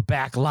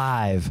back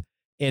live.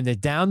 And they're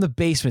down the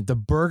basement. The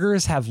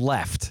burgers have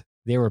left.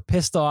 They were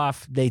pissed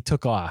off. They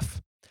took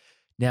off.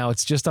 Now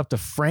it's just up to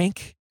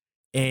Frank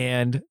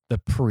and the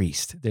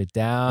priest. They're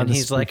down. And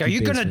he's like, "Are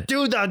you gonna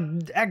do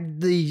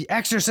the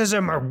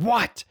exorcism or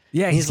what?"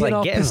 Yeah, he's like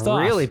getting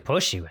really off.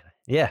 pushy with it.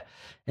 Yeah,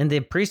 and the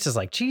priest is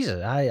like,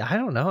 "Jesus, I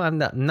don't know. I'm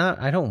not.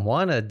 I don't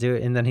want to do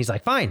it." And then he's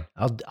like, "Fine,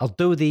 I'll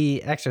do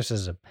the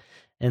exorcism."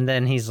 And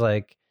then he's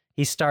like.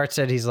 He starts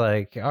it. He's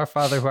like, "Our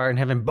Father who art in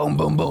heaven," boom,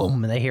 boom,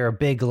 boom. And they hear a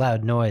big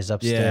loud noise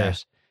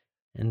upstairs.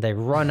 Yeah. And they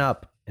run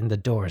up and the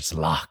door is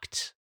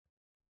locked.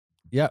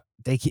 Yep.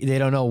 They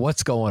don't know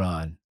what's going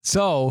on.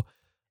 So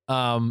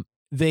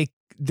they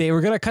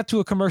were going to cut to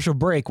a commercial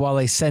break while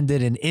they send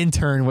in an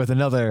intern with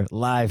another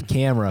live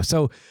camera.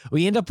 So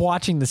we end up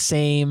watching the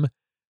same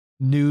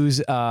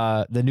news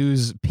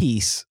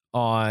piece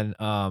on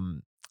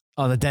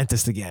the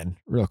dentist again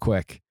real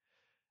quick.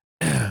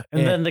 And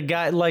then the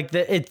guy,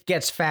 it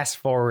gets fast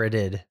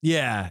forwarded.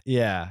 Yeah.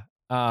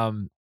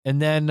 And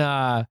then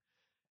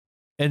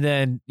And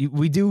then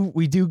we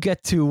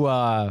get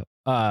to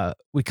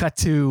we cut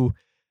to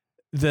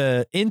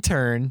the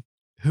intern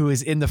who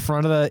is in the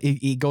front of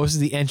he goes to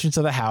the entrance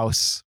of the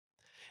house,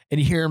 and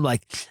you hear him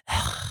like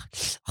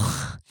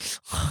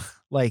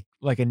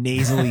a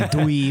nasally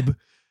dweeb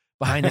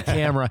behind the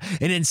camera,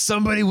 and then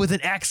somebody with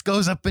an axe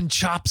goes up and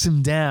chops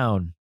him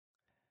down,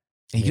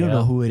 and you don't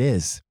know who it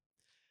is.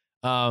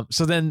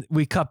 So then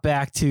we cut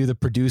back to the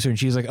producer, and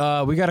she's like,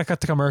 we got to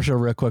cut the commercial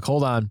real quick.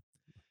 Hold on.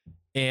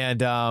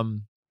 And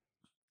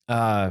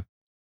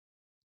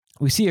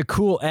we see a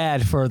cool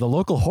ad for the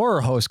local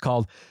horror host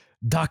called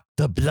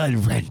Dr. Blood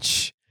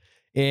Wrench.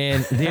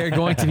 And they're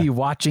going to be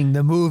watching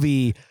the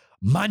movie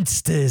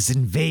Monsters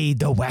Invade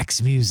the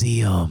Wax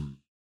Museum.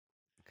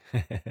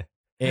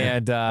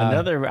 And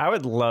I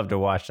would love to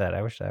watch that.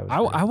 I wish that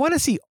was I want to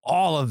see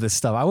all of this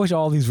stuff. I wish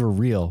all these were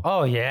real.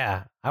 Oh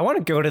yeah. I want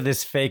to go to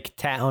this fake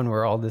town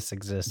where all this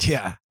exists.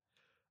 Yeah.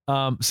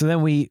 So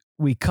then we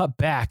cut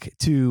back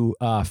to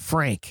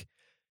Frank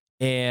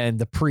and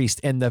the priest,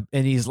 and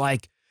he's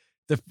like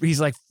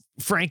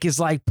Frank is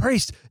like,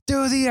 priest,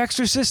 do the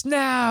exorcist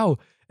now.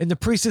 And the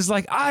priest is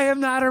like, I am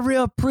not a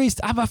real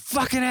priest. I'm a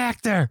fucking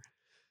actor.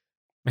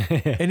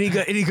 and he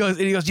goes,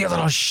 you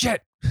little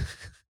shit.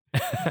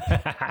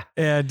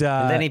 And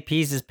then he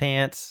pees his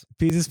pants.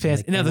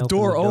 And now the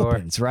door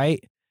opens,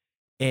 right?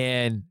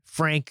 And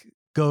Frank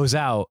goes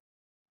out,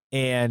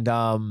 and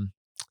then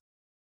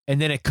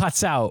it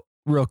cuts out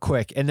real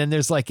quick. And then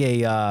there's like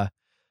a,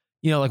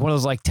 like one of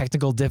those like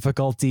technical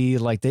difficulty,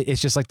 like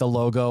it's just like the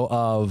logo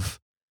of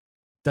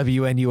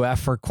WNUF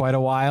for quite a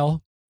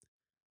while.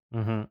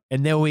 Mm-hmm.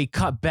 And then we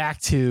cut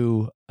back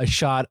to a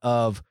shot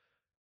of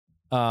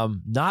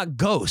not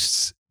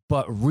ghosts,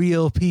 but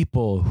real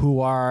people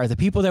who are the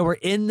people that were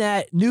in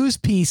that news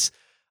piece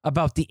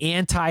about the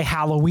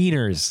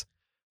anti-Halloweeners,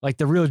 like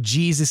the real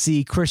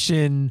Jesus-y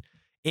Christian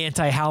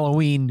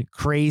anti-Halloween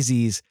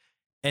crazies.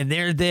 And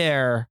they're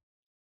there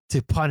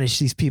to punish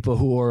these people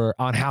who are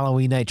on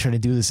Halloween night trying to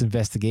do this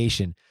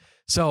investigation.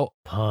 So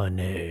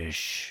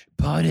punish.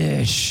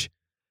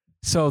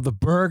 So the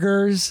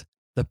burgers,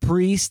 the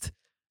priest,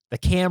 the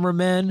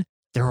cameramen,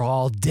 they're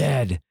all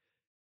dead.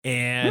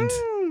 And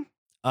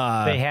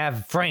they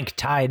have Frank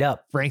tied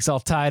up. Frank's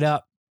all tied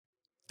up.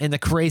 And the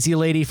crazy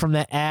lady from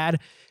the ad,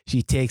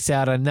 she takes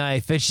out a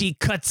knife and she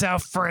cuts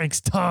out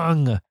Frank's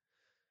tongue.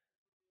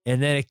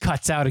 And then it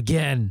cuts out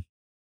again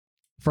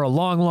for a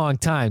long, long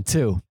time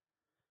too.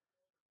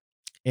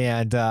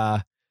 And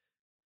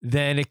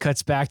then it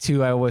cuts back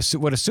to, I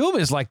would assume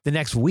is like the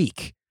next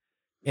week.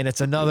 And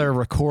it's another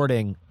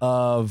recording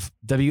of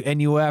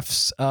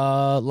WNUF's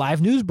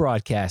live news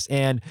broadcast.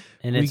 And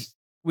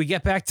we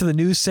get back to the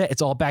news set.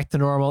 It's all back to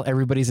normal.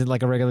 Everybody's in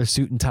like a regular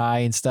suit and tie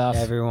and stuff.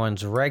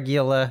 Everyone's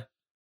regular.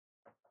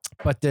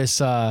 But there's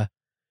some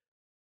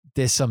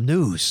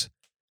news.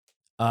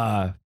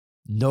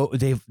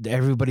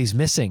 Everybody's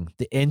missing.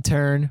 The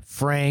intern,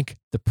 Frank,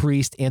 the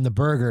priest, and the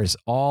burgers.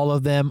 All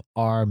of them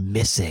are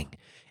missing.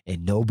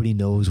 And nobody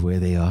knows where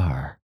they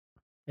are.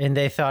 And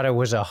they thought it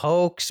was a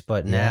hoax,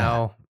 but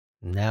now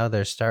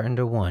they're starting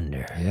to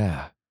wonder.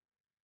 Yeah.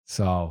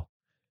 So,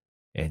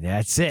 and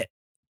that's it.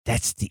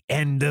 That's the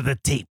end of the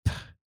tape.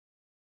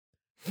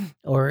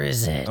 Or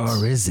is it?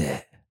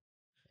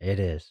 It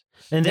is.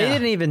 And they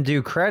didn't even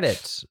do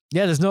credits.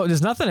 Yeah, there's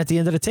nothing at the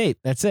end of the tape.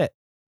 That's it.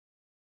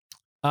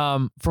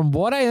 From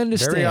what I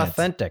understand, very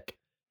authentic.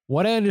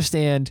 What I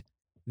understand,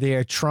 they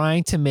are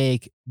trying to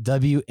make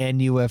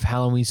WNUF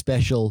Halloween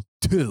Special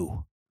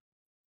 2.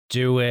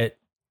 Do it.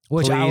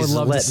 Which I would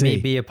love to see. Let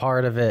me be a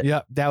part of it.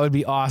 Yep, that would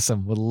be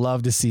awesome. Would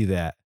love to see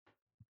that.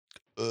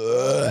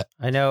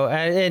 I know,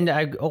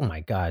 oh my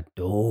god,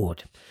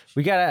 dude,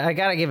 I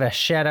gotta give a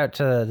shout out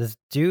to this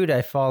dude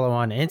I follow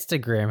on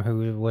Instagram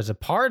who was a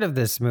part of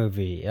this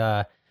movie,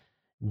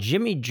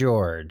 Jimmy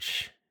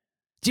George.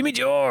 So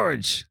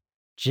it's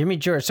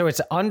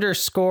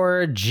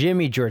 _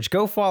 Jimmy George.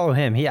 Go follow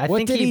him. I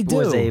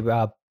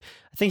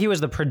think he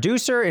was the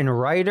producer and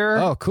writer.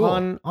 Oh,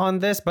 cool. on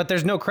this, but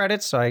there's no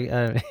credits. So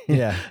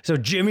yeah. So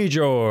Jimmy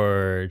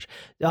George,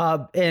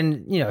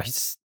 and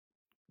he's,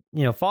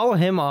 follow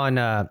him on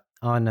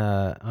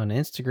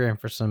Instagram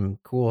for some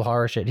cool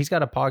horror shit. He's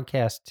got a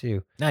podcast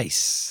too.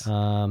 Nice.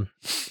 But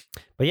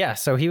yeah,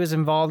 so he was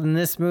involved in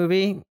this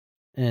movie,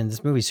 and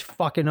this movie's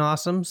fucking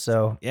awesome.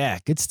 So yeah,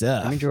 good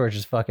stuff. Jimmy George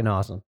is fucking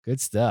awesome.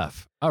 Good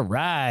stuff. All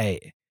right.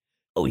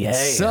 Oh yeah.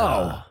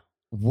 So,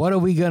 what are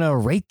we gonna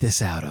rate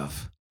this out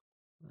of?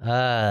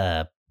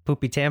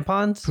 Poopy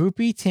tampons.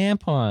 Poopy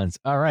tampons.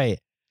 All right.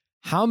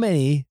 How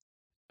many?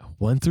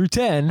 1 through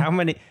 10. How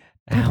many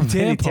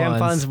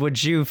tampons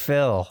would you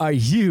fill? Are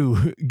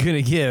you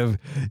gonna give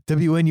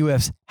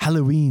WNUF's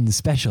Halloween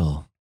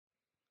special?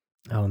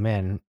 Oh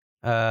man.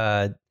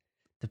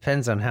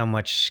 Depends on how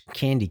much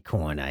candy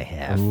corn I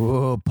have.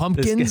 Ooh,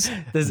 pumpkins?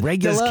 Does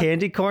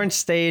candy corn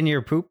stay in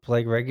your poop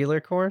like regular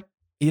corn?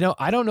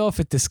 I don't know if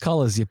it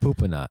discolors your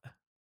poop or not.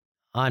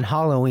 On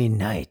Halloween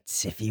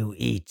nights, if you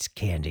eat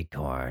candy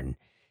corn,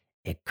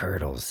 it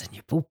curdles in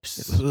your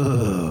poops.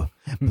 Ooh,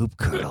 poop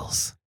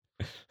curdles.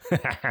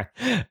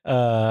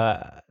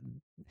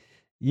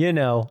 You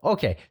know,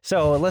 okay,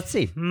 so let's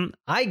see.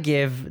 I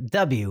give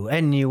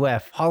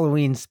WNUF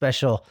Halloween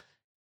special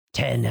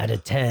 10 out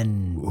of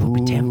 10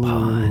 poopy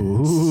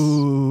tampons.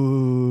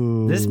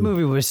 Ooh. This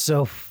movie was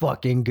so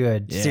fucking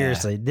good. Yeah.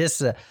 Seriously,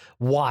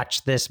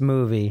 watch this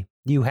movie.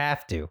 You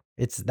have to.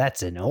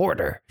 That's an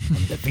order from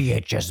the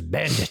VHS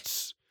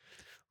Bandits.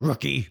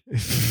 Rookie.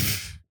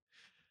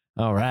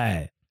 All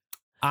right.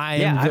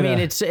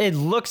 It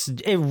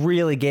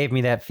really gave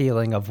me that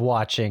feeling of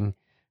watching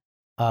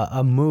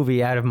a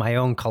movie out of my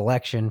own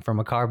collection from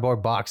a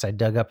cardboard box I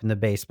dug up in the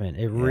basement.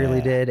 It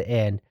really did.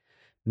 And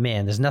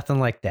man, there's nothing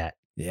like that.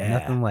 Yeah.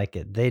 Nothing like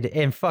it.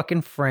 And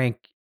fucking Frank,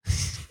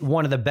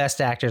 one of the best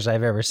actors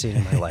I've ever seen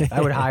in my life.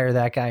 I would hire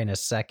that guy in a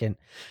second.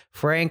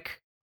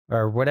 Frank,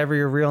 or whatever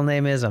your real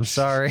name is, I'm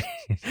sorry.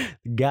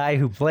 The guy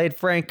who played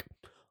Frank,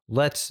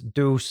 let's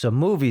do some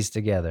movies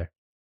together.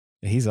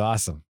 He's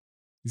awesome.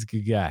 He's a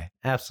good guy.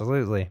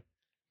 Absolutely.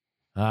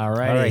 All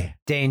right. All right,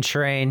 Dane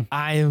Train.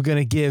 I am going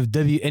to give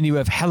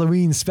WNUF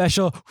Halloween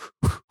special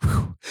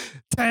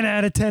 10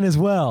 out of 10 as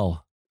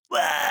well.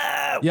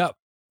 Wow. Yep.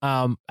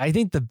 I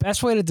think the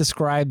best way to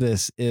describe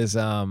this is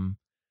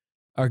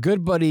our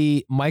good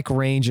buddy Mike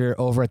Ranger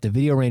over at the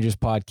Video Rangers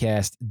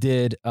podcast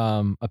did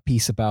a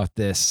piece about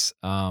this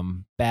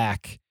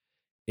back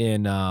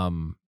when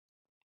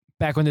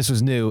this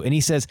was new. And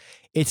he says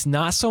it's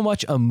not so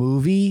much a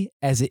movie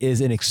as it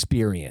is an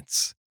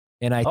experience.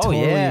 And I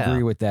totally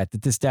agree with that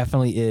this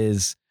definitely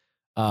is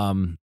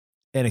an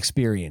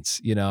experience,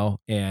 you know?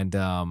 And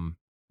that's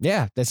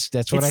what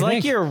I think. It's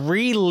like you're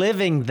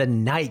reliving the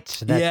night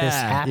that this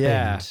happened.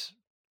 Yeah.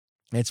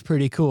 It's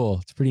pretty cool.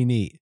 It's pretty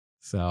neat.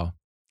 So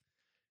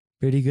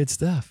pretty good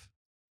stuff.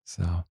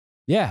 So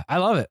yeah, I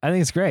love it. I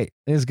think it's great.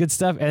 It's good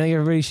stuff. I think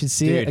everybody should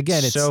see it.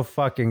 Again, it's so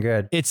fucking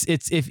good. It's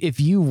if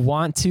you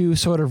want to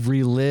sort of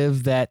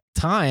relive that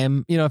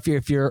time, you know,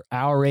 if you're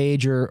our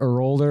age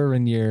or older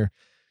and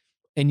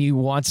you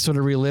want to sort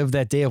of relive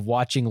that day of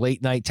watching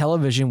late night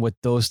television with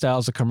those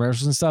styles of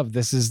commercials and stuff,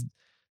 this is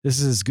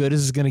as good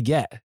as it's going to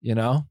get, you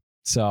know?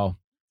 So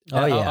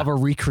of a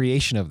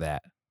recreation of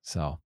that.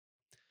 So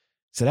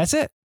that's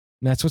it.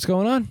 That's what's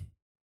going on.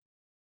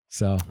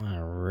 So,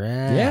 all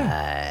right.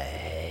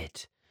 Yeah.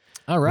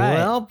 All right.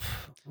 Well,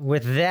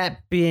 with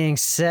that being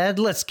said,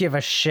 let's give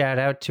a shout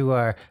out to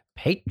our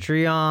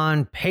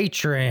Patreon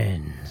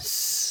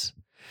patrons.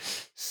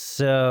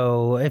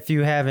 So if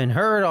you haven't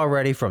heard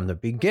already from the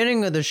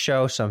beginning of the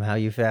show, somehow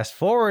you fast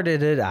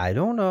forwarded it, I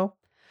don't know.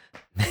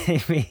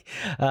 Maybe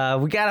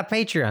we got a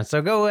Patreon.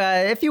 So go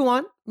if you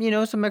want,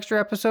 some extra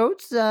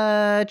episodes,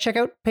 check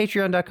out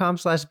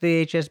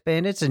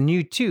patreon.com/VHSBandits, and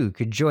you too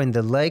could join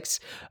the likes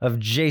of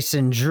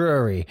Jason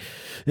Drury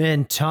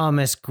and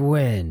Thomas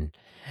Gwynn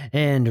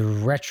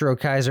and Retro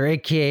Kaiser,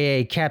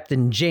 aka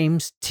Captain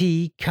James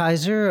T.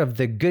 Kaiser of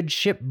the Good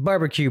Ship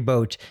Barbecue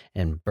Boat,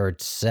 and Bert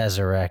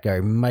Sazerac,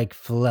 our Mike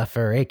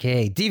Fluffer,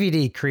 aka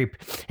DVD Creep,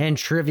 and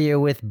Trivia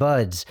with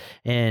Buds,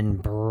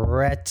 and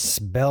Brett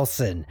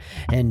Belson,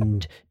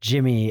 and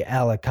Jimmy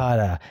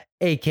Alicata,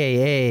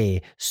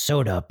 aka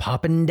Soda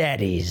Poppin'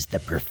 Daddies, the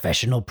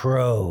professional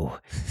pro,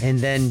 and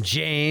then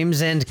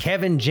James and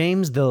Kevin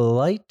James, the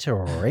Light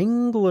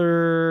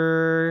Wrangler.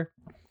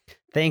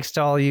 Thanks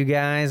to all you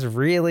guys.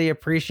 Really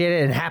appreciate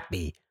it. And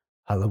happy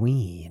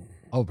Halloween.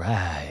 All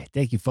right.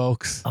 Thank you,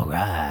 folks. All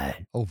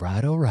right. All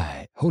right. All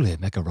right. Holy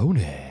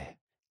macaroni.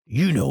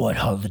 You know what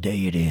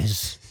holiday it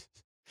is.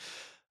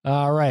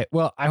 All right.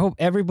 Well, I hope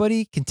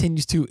everybody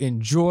continues to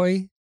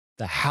enjoy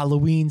the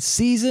Halloween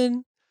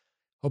season.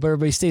 Hope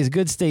everybody stays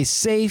good, stays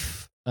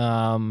safe.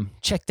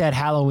 Check that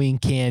Halloween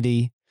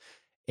candy.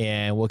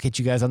 And we'll catch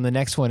you guys on the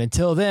next one.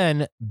 Until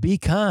then, be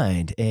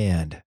kind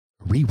and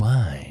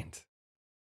rewind.